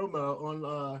that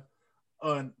promo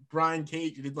on Brian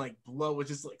Cage and his like blood was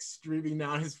just like streaming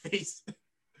down his face.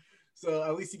 So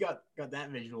at least he got that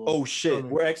visual. Oh shit.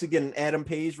 We're actually getting Adam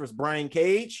Page versus Brian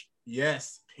Cage.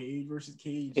 Yes, Page versus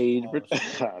Cage. Page, Oh,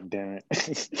 God damn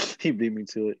it. He beat me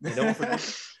to it. And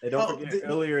don't forget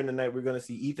earlier in the night we're gonna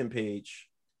see Ethan Page.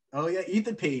 Oh yeah,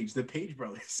 Ethan Page, the Page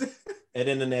brothers. And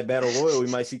then in that battle royal, we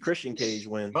might see Christian Cage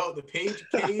win. Oh, the Page.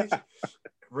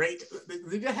 Right? Didn't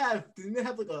they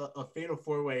have like a fatal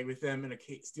 4-way with them in a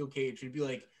steel cage? It'd be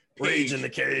like Rage in the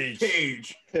cage.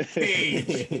 Page,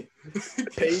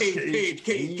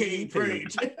 Page,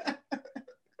 Page.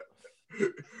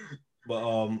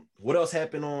 But what else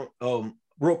happened on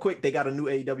real quick? They got a new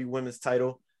AEW women's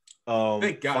title.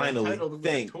 Thank God, Finally, the title looked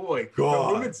thank like a toy. God.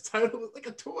 The women's title was like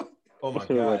a toy. Oh my I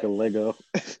feel like a god. Lego.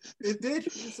 It did.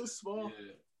 It was so small.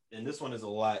 Yeah. And this one is a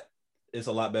lot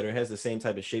better. It has the same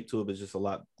type of shape to it, but it's just a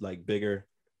lot like bigger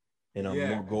and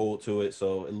Yeah. more gold to it.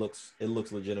 So it looks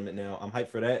legitimate now. I'm hyped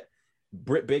for that.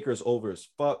 Britt Baker's over as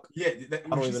fuck. Yeah, don't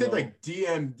when she even said know. like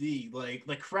DMD, like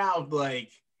the crowd like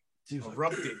She was like,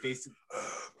 erupted basically.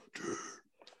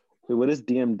 Wait, what does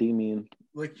DMD mean?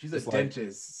 Like she's a It's like-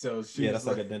 dentist, so she yeah, was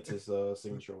that's like a dentist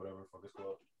signature or whatever the fuck it's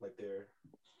called. Like they're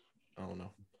I don't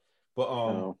know. But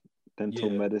No.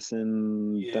 Dental yeah.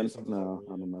 medicine. Yeah, something No, like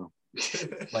that. I don't know.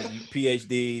 like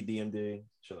PhD, DMD,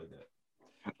 shit like that.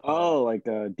 Oh, like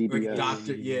DBS. Like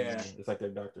doctor, yeah. It's like their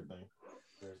doctor thing.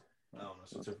 I don't know,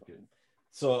 certificate.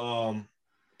 So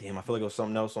damn, I feel like it was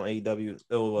something else on AEW.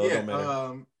 Oh, yeah, don't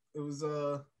matter. it was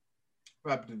what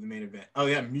happened to the main event? Oh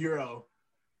yeah, Miro.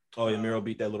 Oh yeah, Miro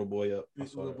beat that little boy up. I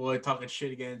This saw little that. boy talking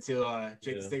shit again to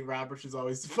Jake Yeah. the Snake Roberts is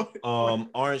always fun.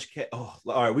 Orange Cat. Oh,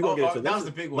 all right, we're gonna get into it. That was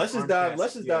the big one. Let's just Orange dive. Cassidy,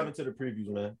 Let's just yeah. dive into the previews,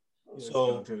 man. Yeah, let's So-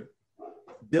 go into it.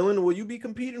 Dylan, will you be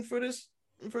competing for this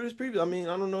preview? I mean,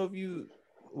 I don't know if you.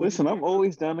 Listen, I'm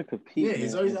always down to compete. Yeah,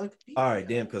 he's man. always on. All right,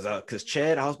 damn, because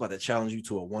Chad, I was about to challenge you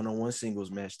to a one-on-one singles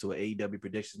match, to an AEW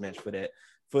predictions match for that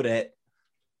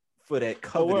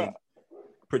coveted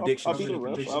prediction. I'll be the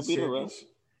ref. I'll be the ref.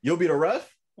 You'll be the ref.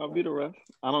 I'll be the ref.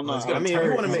 I don't know. he's I gonna mean, if you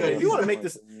want to He's make gonna- if you want to he's make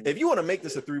this if you want to make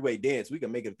this a three-way dance, we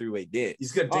can make it a three-way dance.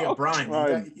 He's gonna Daniel Bryan. All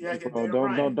right, You gotta get bro, Daniel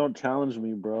Bryan. don't challenge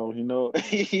me, bro. You know.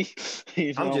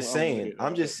 I'm just saying.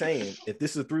 If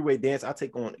this is a three-way dance, I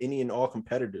take on any and all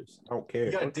competitors. I don't care.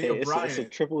 You got Okay, Daniel it's Bryan. a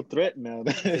triple threat now.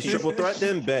 It's triple threat,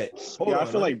 then bet. Hold Yeah, on,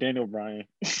 I feel like Daniel Bryan.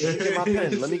 let me get my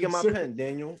pen. Let me get my pen,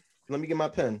 Daniel. Let me get my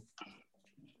pen.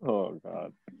 Oh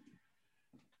God,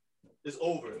 It's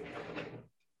over.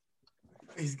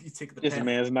 He's taking the this pen.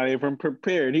 man's not even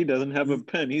prepared. He doesn't have a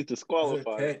pen. He's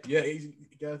disqualified. Yeah, you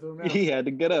gotta throw him out. He had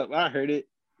to get up. I heard it.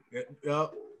 Yeah,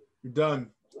 you're done.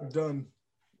 You're done.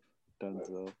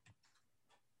 Dunzo.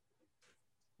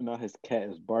 Now his cat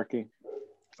is barking.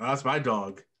 Oh, that's my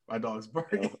dog. My dog's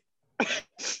barking. Oh.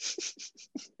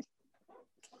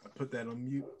 I put that on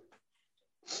mute.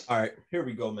 All right, here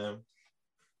we go, man.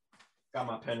 Got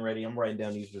my pen ready. I'm writing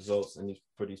down these results and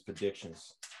for these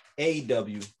predictions.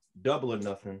 AEW Double or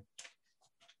Nothing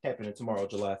happening tomorrow,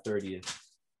 July 30th,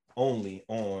 only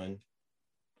on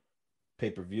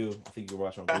pay-per-view. I think you can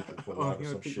watch on Bleacher Report Live or yeah,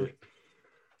 some pay-per- shit.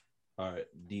 All right,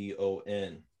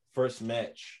 DON. First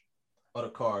match of the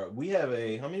card. We have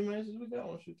how many matches we got?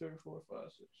 1, 2, 3, 4, 5,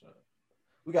 6, 7.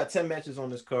 We got 10 matches on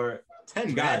this card.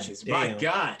 10 God matches. My damn.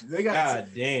 God. They got God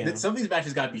damn. some of these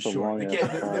matches gotta be It's a short. They long-ass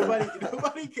can't card.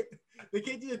 nobody they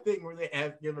can't do a thing where they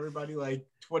give everybody like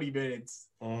 20 minutes.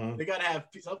 Mhm. They gotta have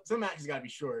some matches gotta be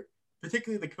short.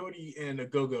 Particularly the Cody and the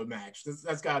Go-Go match.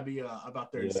 That's gotta be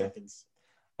about 30 Yeah. seconds.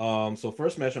 So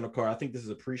first match on the card, I think this is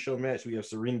a pre-show match. We have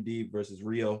Serena Deeb versus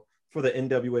Rio for the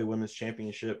NWA Women's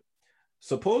Championship.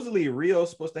 Supposedly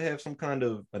Rio's supposed to have some kind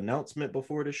of announcement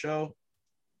before the show.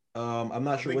 I'm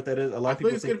not sure what that is. A lot I of people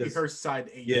think it's gonna think be this, her side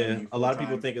AEW. yeah, a lot of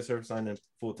people full-time. think it's her signing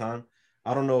full time.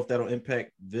 I don't know if that'll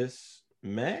impact this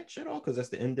match at all because that's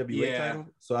the NWA Yeah. title.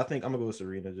 So I think I'm gonna go with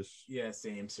Serena. Just Yeah,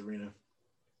 same Serena.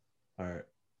 all right.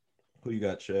 Who you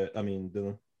got, Chad? I mean,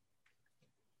 Dylan.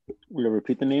 Will you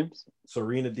repeat the names?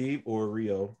 Serena Deeb or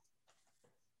Rio?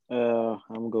 I'm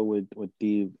gonna go with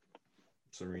Deeb.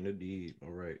 Serena Deeb. All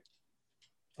right.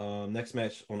 Next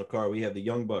match on the card, we have the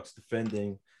Young Bucks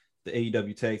defending the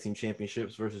AEW Tag Team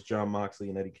Championships versus Jon Moxley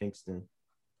and Eddie Kingston.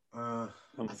 I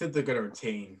think they're gonna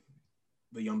retain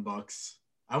the Young Bucks.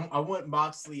 I want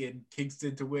Moxley and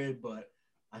Kingston to win, but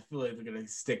I feel like they're gonna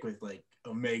stick with like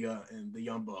Omega and the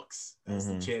Young Bucks as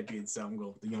the champions. So I'm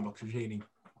going with the Young Bucks retaining.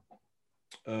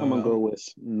 I'm gonna go with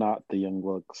not the Young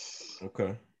Bucks.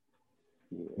 Okay.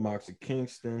 Yeah. Moxley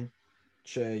Kingston.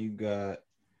 Chad, you got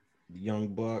the Young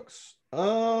Bucks.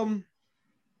 I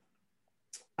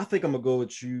think I'm gonna go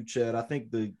with you, Chad. I think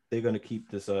they're gonna keep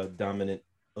this dominant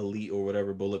elite or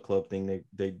whatever Bullet Club thing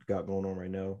they got going on right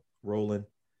now rolling.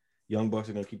 Young Bucks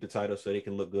are gonna keep the title so they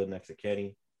can look good next to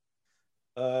Kenny.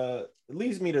 It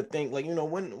leads me to think, like, you know,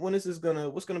 when is this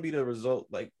what's gonna be the result?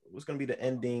 Like, what's gonna be the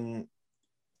ending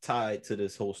tied to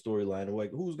this whole storyline?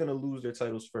 Like, who's gonna lose their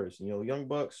titles first? You know, Young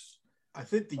Bucks. I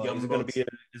think the Young Is it Bucks.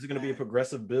 gonna be a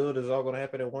progressive build? Is it all gonna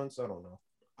happen at once? I don't know.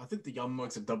 I think the Young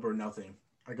Bucks at Double or Nothing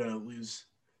are gonna lose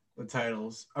the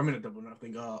titles. I'm gonna Double or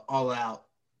Nothing. All Out.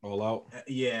 All out.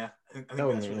 Yeah, I think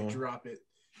Hell that's no. gonna drop it.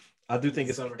 I do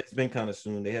think Summer. it's been kind of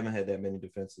soon. They haven't had that many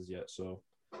defenses yet, so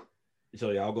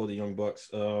yeah, I'll go the Young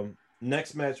Bucks.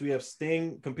 Next match we have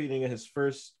Sting competing in his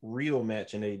first real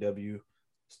match in AEW.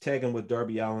 He's tagging with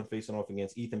Darby Allin, facing off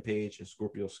against Ethan Page and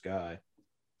Scorpio Sky.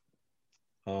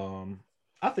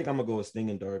 I think I'm gonna go with Sting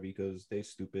and Darby because they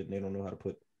stupid and they don't know how to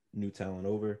put new talent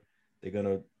over. They're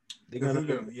gonna Sting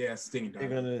and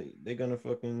Darby. they're gonna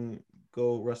fucking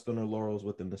go rest on their laurels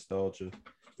with the nostalgia,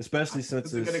 especially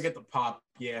since they're gonna get the pop.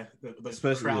 Yeah, the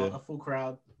Especially, crowd, yeah. a full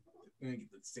crowd. They're gonna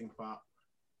get the Sting pop.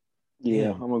 Yeah,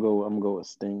 Yeah. I'm gonna go with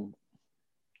Sting.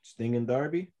 Sting and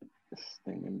Darby.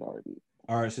 Sting and Darby.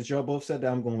 All right, since y'all both said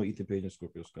that, I'm going with Ethan Page and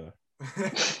Scorpio Sky.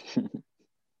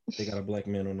 They got a black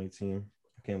man on their team.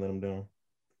 I can't let them down.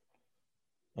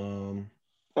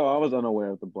 Oh, I was unaware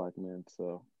of the black man,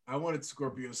 so I wanted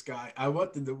Scorpio Sky. I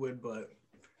want them to win, but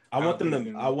I want think them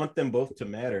they're to. gonna- I want them both to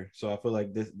matter. So I feel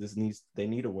like they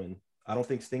need a win. I don't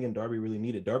think Sting and Darby really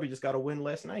need it. Darby just got a win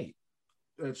last night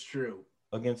that's true.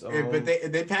 against. But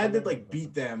they've had to like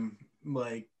beat them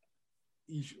like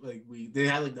they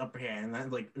had like the upper hand and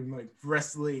that like in, like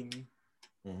wrestling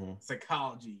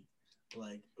psychology.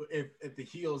 Like if the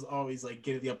heels always like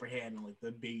get the upper hand and like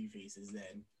the baby faces,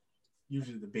 then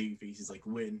usually the baby faces like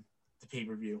win the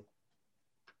pay-per-view.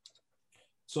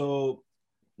 So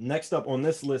next up on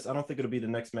this list, I don't think it'll be the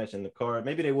next match in the card.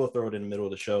 Maybe they will throw it in the middle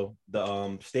of the show.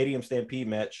 The Stadium Stampede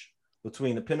match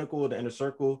between the Pinnacle and the Inner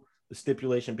Circle. The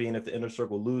stipulation being if the Inner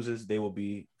Circle loses, they will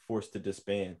be forced to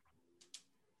disband.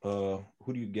 Who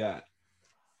do you got?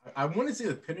 I want to say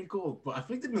the Pinnacle, but I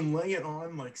think they've been laying it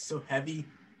on like so heavy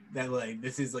that like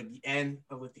this is like the end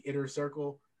of like the Inner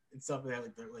Circle and stuff like that,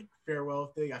 like their like farewell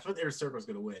thing. I feel like the Inner Circle is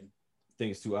gonna win.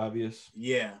 Think it's too obvious.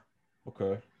 Yeah.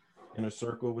 Okay. Inner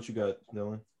Circle. What you got,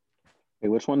 Dylan? Hey,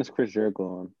 which one is Chris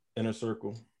Jericho on? Inner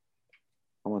Circle.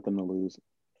 I want them to lose.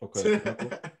 Okay.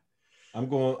 Pinnacle. I'm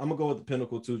gonna go with the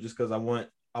Pinnacle too, just because I want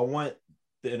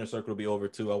the Inner Circle to be over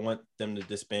too. I want them to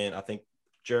disband. I think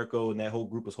Jericho and that whole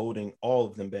group is holding all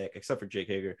of them back except for Jake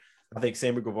Hager. I think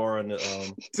Sammy Guevara and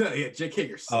the Yeah, Jake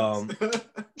Hager sucks.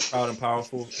 Proud and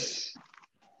Powerful.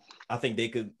 I think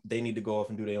they need to go off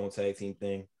and do their own tag team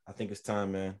thing. I think it's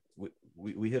time, man.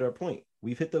 We hit our point.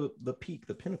 We've hit the peak,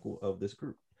 the pinnacle of this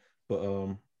group. But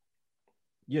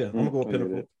yeah, I'm gonna go with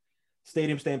Pinnacle.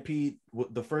 Stadium Stampede.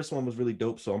 The first one was really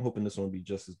dope, so I'm hoping this one will be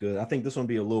just as good. I think this one will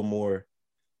be a little more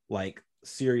like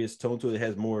serious tone to it.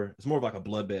 It's more of like a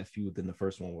bloodbath feud than the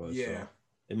first one was. Yeah. So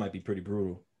it might be pretty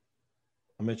brutal.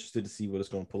 I'm interested to see what it's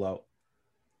gonna pull out.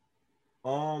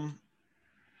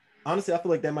 Honestly, I feel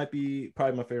like that might be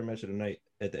probably my favorite match of the night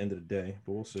at the end of the day,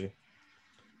 but we'll see.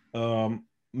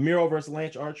 Miro versus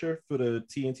Lance Archer for the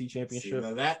TNT Championship.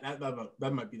 See,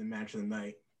 that might be the match of the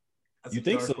night. That's You a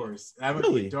think dark so? horse. That would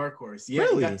Really? be a dark horse. Yeah,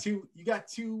 Really? you got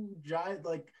two giant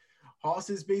like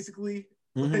horses basically.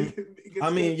 Mhm. Like, I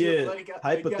mean, yeah, like,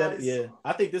 hypothetical. guys. Yeah,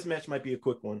 I think this match might be a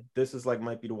quick one. This is like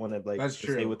might be the one that like That's can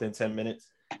stay true. within 10 minutes.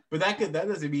 But that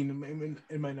doesn't mean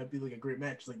it might not be like a great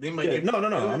match. Like they might Yeah, no, it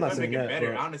I'm not might saying make it that.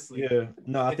 better, but honestly. yeah,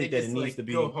 no, I If they think that it just, needs like, to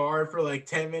be. go hard for like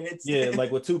 10 minutes. Yeah,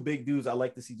 like with two big dudes, I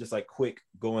like to see just like quick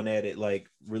going at it, like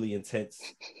really intense.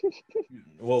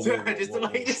 Whoa, Just the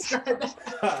way you described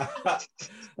that.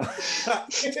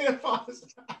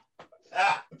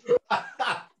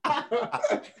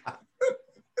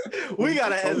 We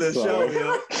gotta end the I'm show, sorry.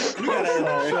 yo. We gotta end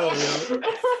the show,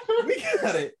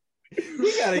 yo.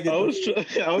 We gotta get.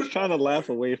 I was trying to laugh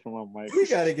away from my Mike. We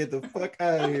gotta get the fuck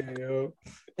out of here, yo.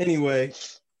 Anyway,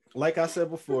 like I said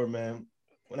before, man,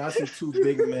 when I see two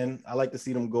big men, I like to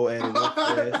see them go at it real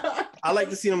fast. I like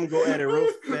to see them go at it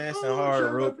real fast and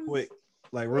hard, real quick.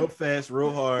 Like real fast,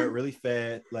 real hard, really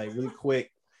fast, like really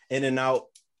quick, in and out,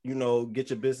 get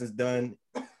your business done.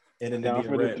 And then Down be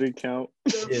for the 3 count.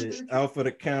 Yeah, out for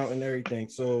the count and everything.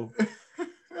 So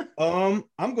I'm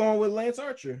going with Lance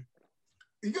Archer.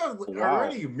 You got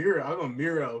already Miro. I'm going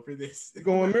Miro for this. You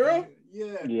going Miro?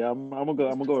 Yeah. Yeah, I'm gonna go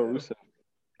with Rusev.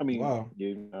 I mean, wow.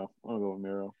 I'm gonna go with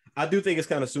Miro. I do think it's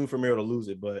kind of soon for Miro to lose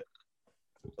it, but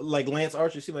like Lance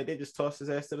Archer seemed like they just tossed his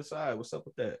ass to the side. What's up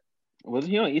with that?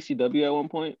 Wasn't he on ECW at one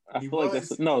point? I feel like that's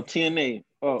TNA.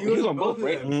 Oh, he was on both,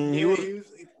 right?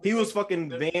 He was fucking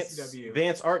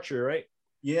Vance Archer, right?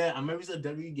 Yeah, I remember it was a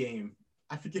W game.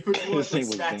 I forget which one. His name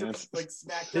was Vance.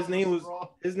 His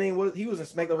name was he was in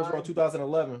SmackDown vs. Raw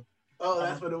 2011. Oh,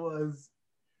 that's what it was.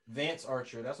 Vance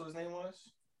Archer. That's what his name was?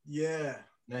 Yeah.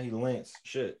 Now he Lance.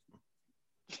 Shit.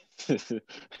 He said,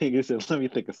 let me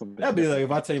think of something. That'd be like if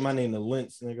I tell you my name, the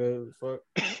Lance, nigga. Fuck.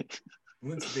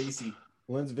 Lance Vasey.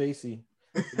 Lance Vasey.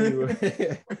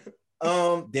 Anyway.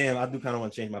 Damn, I do kind of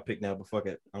want to change my pick now, but fuck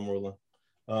it. I'm rolling.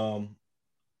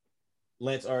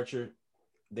 Lance Archer.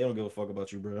 They don't give a fuck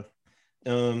about you, bro.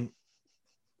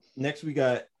 Next we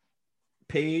got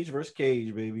Page versus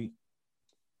Cage, baby.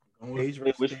 Page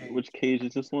versus which Cage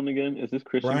is this one again? Is this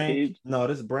Christian Cage? No,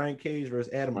 this is Brian Cage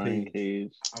versus Adam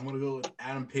Page. I'm gonna go with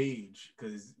Adam Page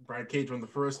because Brian Cage won the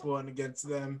first one against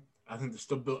them. I think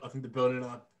they're building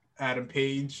up Adam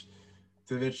Page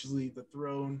to eventually the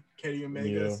throne, Kenny Omega.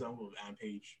 Yeah. So I'm going with Adam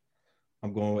Page.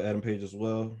 I'm going with Adam Page as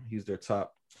well. He's their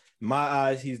top. In my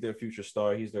eyes, he's their future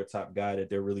star. He's their top guy that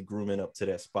they're really grooming up to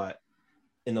that spot.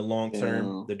 In the long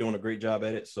term, they're doing a great job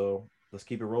at it. So let's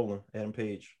keep it rolling. Adam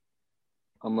Page.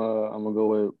 I'm gonna go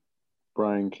with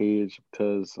Brian Cage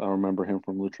because I remember him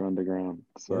from Lucha Underground.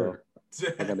 So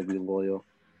I gotta be loyal.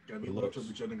 Gotta be loyal to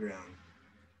Lucha Underground.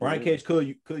 Brian Cage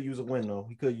could use a win though.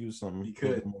 He could use something. He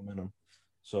could momentum.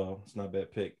 So it's not a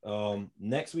bad pick.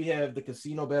 Next we have the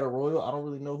Casino Battle Royal. I don't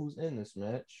really know who's in this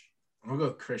match. I'm gonna go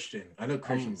with Christian. I know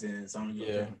Christian's in it, so I'm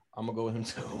gonna go with him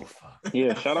too.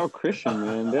 Yeah, shout out Christian,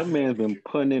 man. That man's been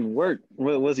putting in work.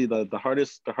 What was he the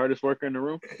hardest worker in the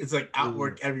room? It's like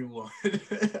outwork everyone.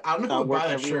 I don't know who buy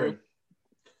that shirt.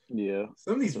 Yeah.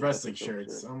 Some of these wrestling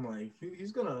shirts, I'm like,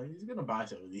 he's gonna buy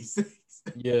some of these things.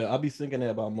 Yeah, I'll be thinking that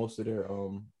about most of their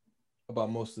the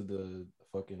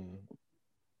fucking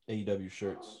AEW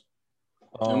shirts.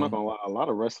 I'm not gonna lie, a lot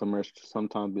of wrestling merch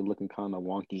sometimes be looking kind of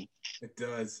wonky. It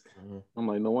does. I'm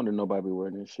like, no wonder nobody be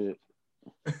wearing this shit.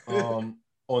 On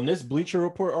this Bleacher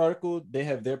Report article, they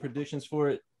have their predictions for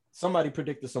it. Somebody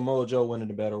predicted Samoa Joe winning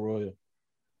the Battle Royal.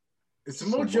 Is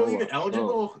Samoa Joe even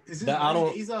eligible? Is his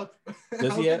 90 days up?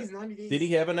 Does he have? Did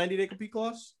he have a 90-day compete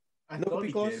clause? I thought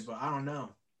he did, but I don't know.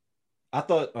 I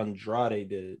thought Andrade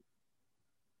did.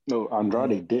 No,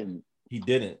 Andrade didn't. He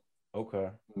didn't. Okay.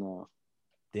 No.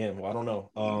 Damn, well, I don't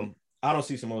know. I don't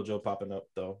see Samoa Joe popping up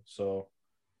though, so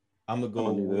I'm gonna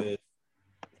go with.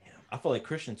 Damn, I feel like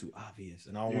Christian too obvious,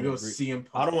 and I don't want to agree. CM Punk.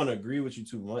 I don't want to agree with you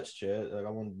too much, Chad. Like I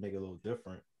want to make it a little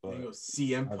different. But you go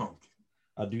CM Punk.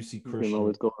 I do see Christian. You can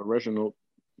always go with Reginald.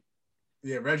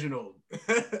 Yeah, Reginald.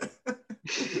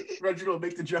 Reginald,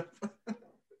 make the jump.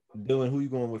 Dylan, who you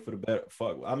going with for the better?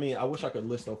 Fuck. I mean, I wish I could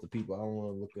list off the people. I don't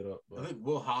want to look it up. But. I think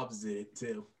Will Hobbs did it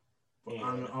too, but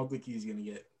I don't think he's gonna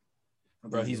get.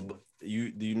 Bro, do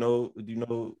you know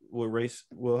what race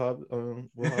Will Hobbs? Do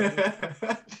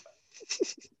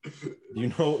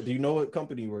you know what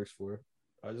company he works for?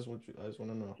 I just want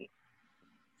to know.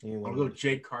 I'll go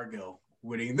Jake Cargill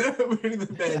winning the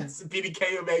men's beating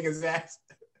Kenny Omega's ass.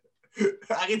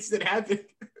 I can see it happen.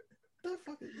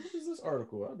 What is this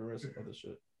article? I've been read some other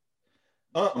shit.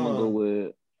 I'm gonna go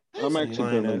with. I'm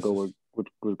actually gonna go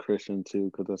with Christian too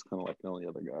because that's kind of like the only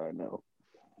other guy I know.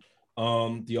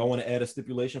 Do y'all want to add a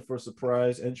stipulation for a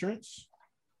surprise entrance?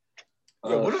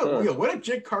 What if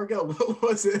Jake Cargill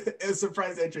was a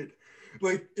surprise entrant?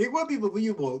 Like, it would be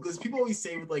believable because people always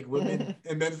say with like women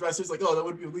and men's wrestlers, like, oh, that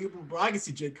would be believable. But I can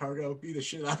see Jake Cargill beat the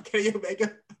shit out of Kenny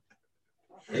Omega.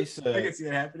 They said I can see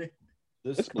that happening.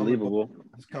 It's believable.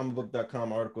 This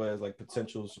comicbook.com article has like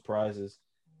potential surprises.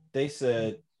 They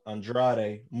said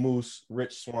Andrade, Moose,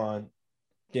 Rich Swann,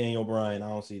 Daniel Bryan. I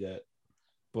don't see that,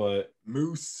 but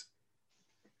Moose.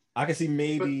 I can see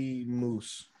maybe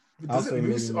Moose. Doesn't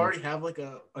Moose already have like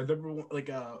a number one, like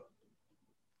a?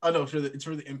 Oh no, it's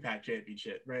for the Impact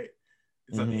Championship, right?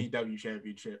 It's not the AEW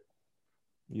Championship.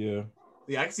 Yeah.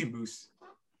 Yeah, I can see Moose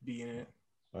being in it.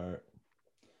 All right.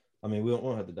 I mean, we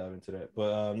don't have to dive into that.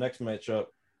 But next matchup,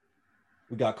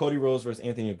 we got Cody Rhodes versus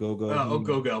Anthony Ogogo.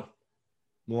 Ogogo.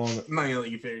 long. I'm not gonna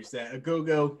let you finish that. A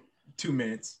go 2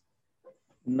 minutes.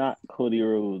 Not Cody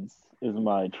Rhodes is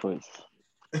my choice.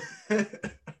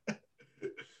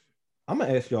 I'm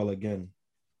gonna ask y'all again.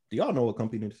 Do y'all know what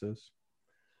company this is?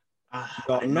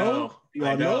 Y'all I know? I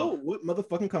Y'all know what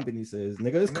motherfucking company this is?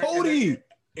 Nigga, it's And that- Cody.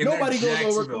 And Nobody that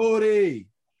goes over Jacksonville. Cody.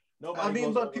 Nobody I mean,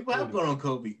 goes but over people have Cody. gone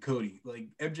on Cody. Like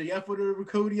MJF went over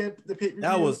Cody at the pay-per-view.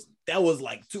 That was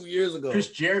like 2 years ago. Chris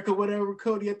Jericho went over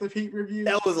Cody at the pay-per-view.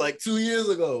 That was like 2 years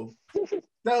ago.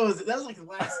 That was like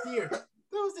last year. That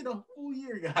was in a whole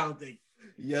year ago, I don't think.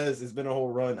 Yes, it's been a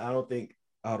whole run. I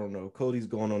don't know. Cody's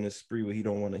going on this spree where he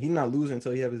don't want to. He's not losing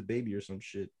until he have his baby or some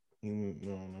shit. I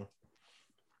don't know.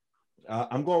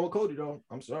 I'm going with Cody though.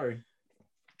 I'm sorry.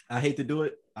 I hate to do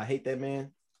it. I hate that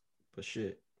man, but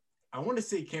shit. I want to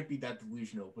say he can't be that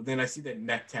delusional, but then I see that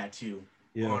neck tattoo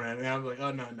Yeah. on it, and I'm like,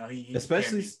 oh no, he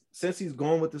Especially can't be. since he's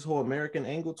going with this whole American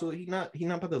angle to it. He not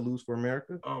about to lose for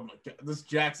America. Oh my god, this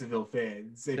Jacksonville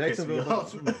fan. They Jacksonville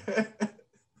piss me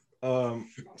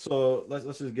off. So let's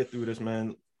just get through this,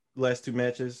 man. Last two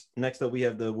matches. Next up, we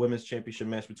have the women's championship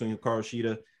match between Hikaru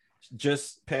Shida.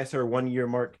 Just passed her 1 year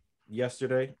mark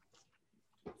yesterday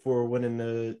for winning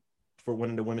the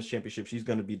women's championship. She's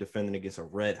going to be defending against a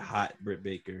red hot Britt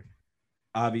Baker.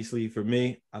 Obviously, for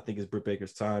me, I think it's Britt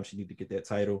Baker's time. She need to get that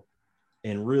title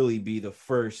and really be the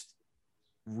first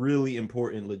really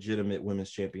important, legitimate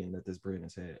women's champion that this brand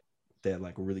has had, that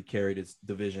like really carried its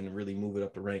division and really move it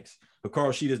up the ranks.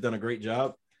 Hikaru Shida's done a great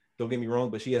job. Don't get me wrong,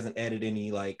 but she hasn't added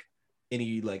any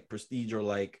prestige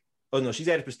or she's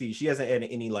added prestige. She hasn't added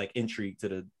any like intrigue to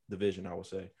the division, I would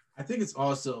say. I think it's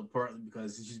also partly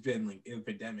because she's been like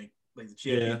infodemic, like the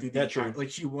champion through the that's entire, true. like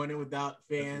she won it without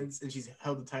fans, and she's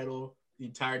held the title the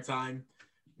entire time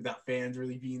without fans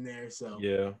really being there. So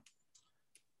Yeah.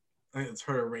 I think it's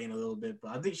hurt her reign a little bit,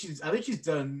 but I think she's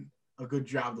done a good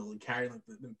job though, like carrying like,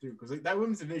 them through, because like that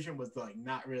women's division was like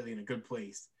not really in a good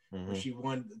place. Mhm. She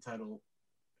won the title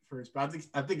first, but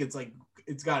I think it's like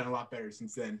it's gotten a lot better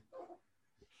since then.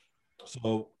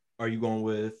 So are you going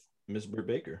with Miss Britt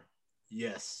Baker?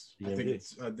 Yes, DMD.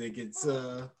 I think it's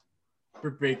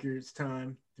Britt Baker's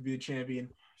time to be the champion.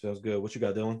 Sounds good. What you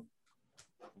got, Dylan?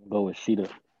 Go with Shida.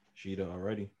 Sheeta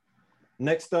already.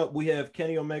 Next up, we have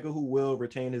Kenny Omega, who will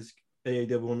retain his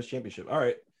AEW Women's Championship. All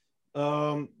right.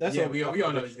 That's Yeah, all we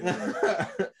all know he's gonna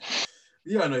win.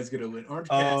 You all know he's gonna win. Orange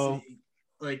Cassidy.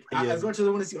 As much as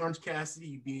I want to see Orange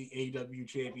Cassidy be AEW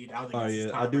champion, I don't think Oh it's his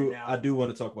yeah, time right now. I do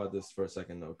want to talk about this for a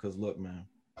second though, because look, man,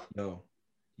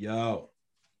 yo,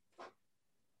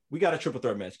 we got a triple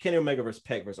threat match: Kenny Omega versus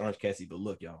Pac versus Orange Cassidy. But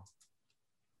look, y'all,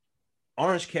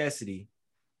 Orange Cassidy,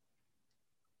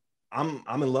 I'm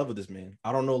in love with this man.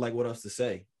 I don't know like what else to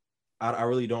say. I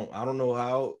really don't. I don't know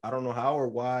how or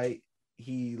why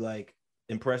he like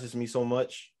impresses me so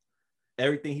much.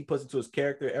 Everything he puts into his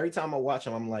character, every time I watch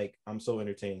him, I'm like, I'm so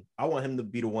entertained. I want him to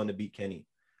be the one to beat Kenny.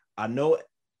 I know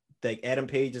that Adam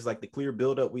Page is like the clear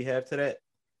buildup we have to that.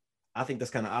 I think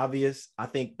that's kind of obvious. I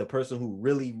think the person who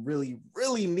really, really,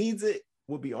 really needs it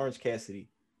would be Orange Cassidy.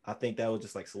 I think that would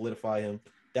just like solidify him.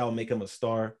 That would make him a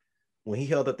star. When he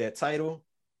held up that title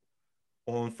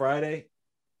on Friday,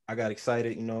 I got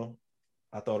excited,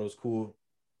 I thought it was cool.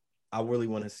 I really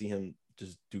want to see him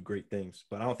just do great things,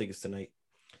 but I don't think it's tonight.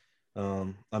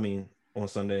 On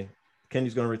Sunday.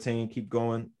 Kenny's going to retain, keep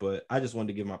going, but I just wanted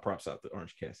to give my props out to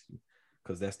Orange Cassidy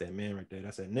because that's that man right there.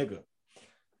 That's that nigga.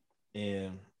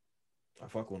 And I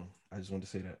fuck with him. I just wanted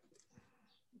to say that.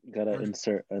 Gotta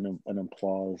insert an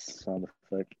applause sound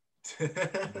effect.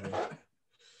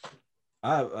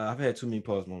 I've had too many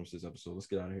pause moments this episode. Let's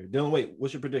get out of here. Dylan, wait,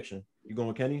 what's your prediction? You going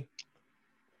with Kenny?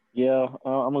 Yeah,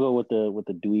 I'm gonna go with the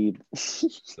dweeb.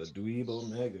 The Dweeb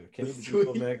Omega. Kenny the Dweeb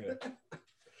Omega.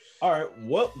 All right,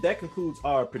 well, that concludes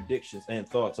our predictions and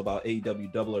thoughts about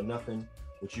AEW Double or Nothing,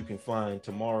 which you can find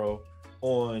tomorrow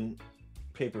on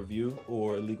pay-per-view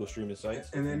or illegal streaming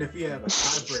sites. And then if we have a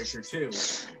tiebreaker too,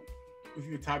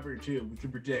 we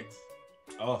can predict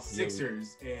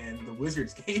Sixers and the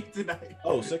Wizards game tonight.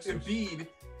 Oh, Sixers. Embiid,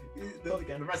 the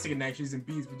rest of the night,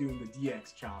 Embiid's been doing the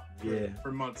DX chop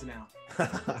for months now.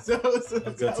 So That's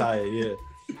good tie, yeah.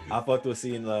 I fucked with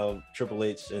seeing Triple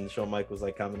H and Shawn Michaels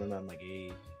like commenting on like,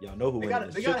 hey, y'all know who they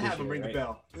wins. They gotta have them ring the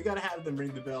bell. They gotta have them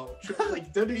ring the bell.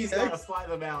 Like WWE's gotta fly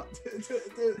them out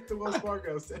to Wells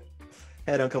Fargo.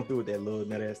 Had them come through with that little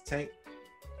nut ass tank.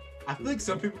 I feel like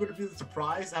some people are gonna be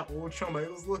surprised how old Shawn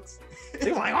Michaels looks.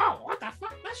 They're like, oh, what the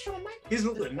fuck? That's Shawn Michaels. He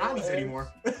doesn't look like 90s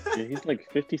anymore. Yeah, he's like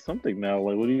 50 something now.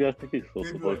 Like, what do you guys think he's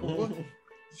supposed to look like? What?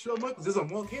 Shawn Michaels doesn't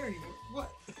want hair anymore.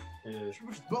 What? Yeah.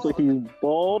 Looks like he's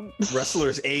bald.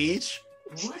 Wrestlers age.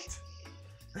 What?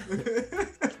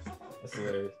 That's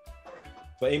hilarious.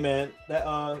 But hey, man, that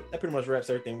pretty much wraps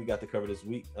everything we got to cover this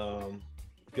week.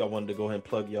 If y'all wanted to go ahead and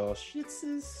plug y'all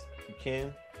shitses, you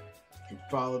can. You can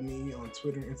follow me on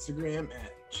Twitter and Instagram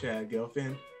at Chad Gelfin,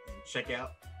 and check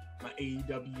out my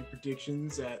AEW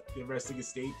predictions at the Wrestling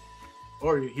Estate,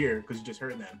 or here because you just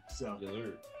heard them. So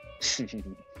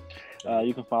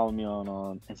You can follow me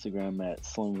on Instagram at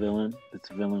Slim Villain. It's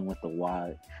villain with the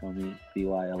Y for me,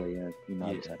 VYLAN. You know,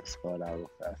 I just had to spell it out real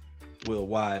fast. Will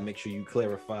Y, make sure you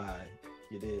clarify.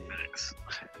 You did. Thanks.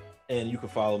 And you can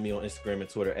follow me on Instagram and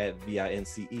Twitter at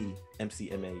VINCEMCMANZ,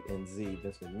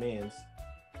 Vince McMahon's.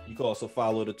 You can also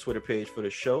follow the Twitter page for the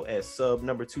show at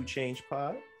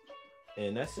sub2changepod.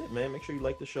 And that's it, man. Make sure you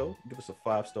like the show. Give us a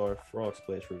 5-star Frog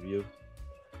Splash review.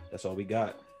 That's all we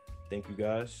got. Thank you,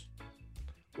 guys.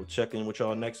 We'll check in with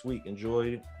y'all next week.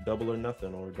 Enjoy Double or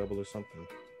Nothing or Double or Something.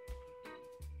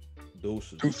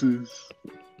 Deuces.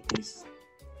 peace.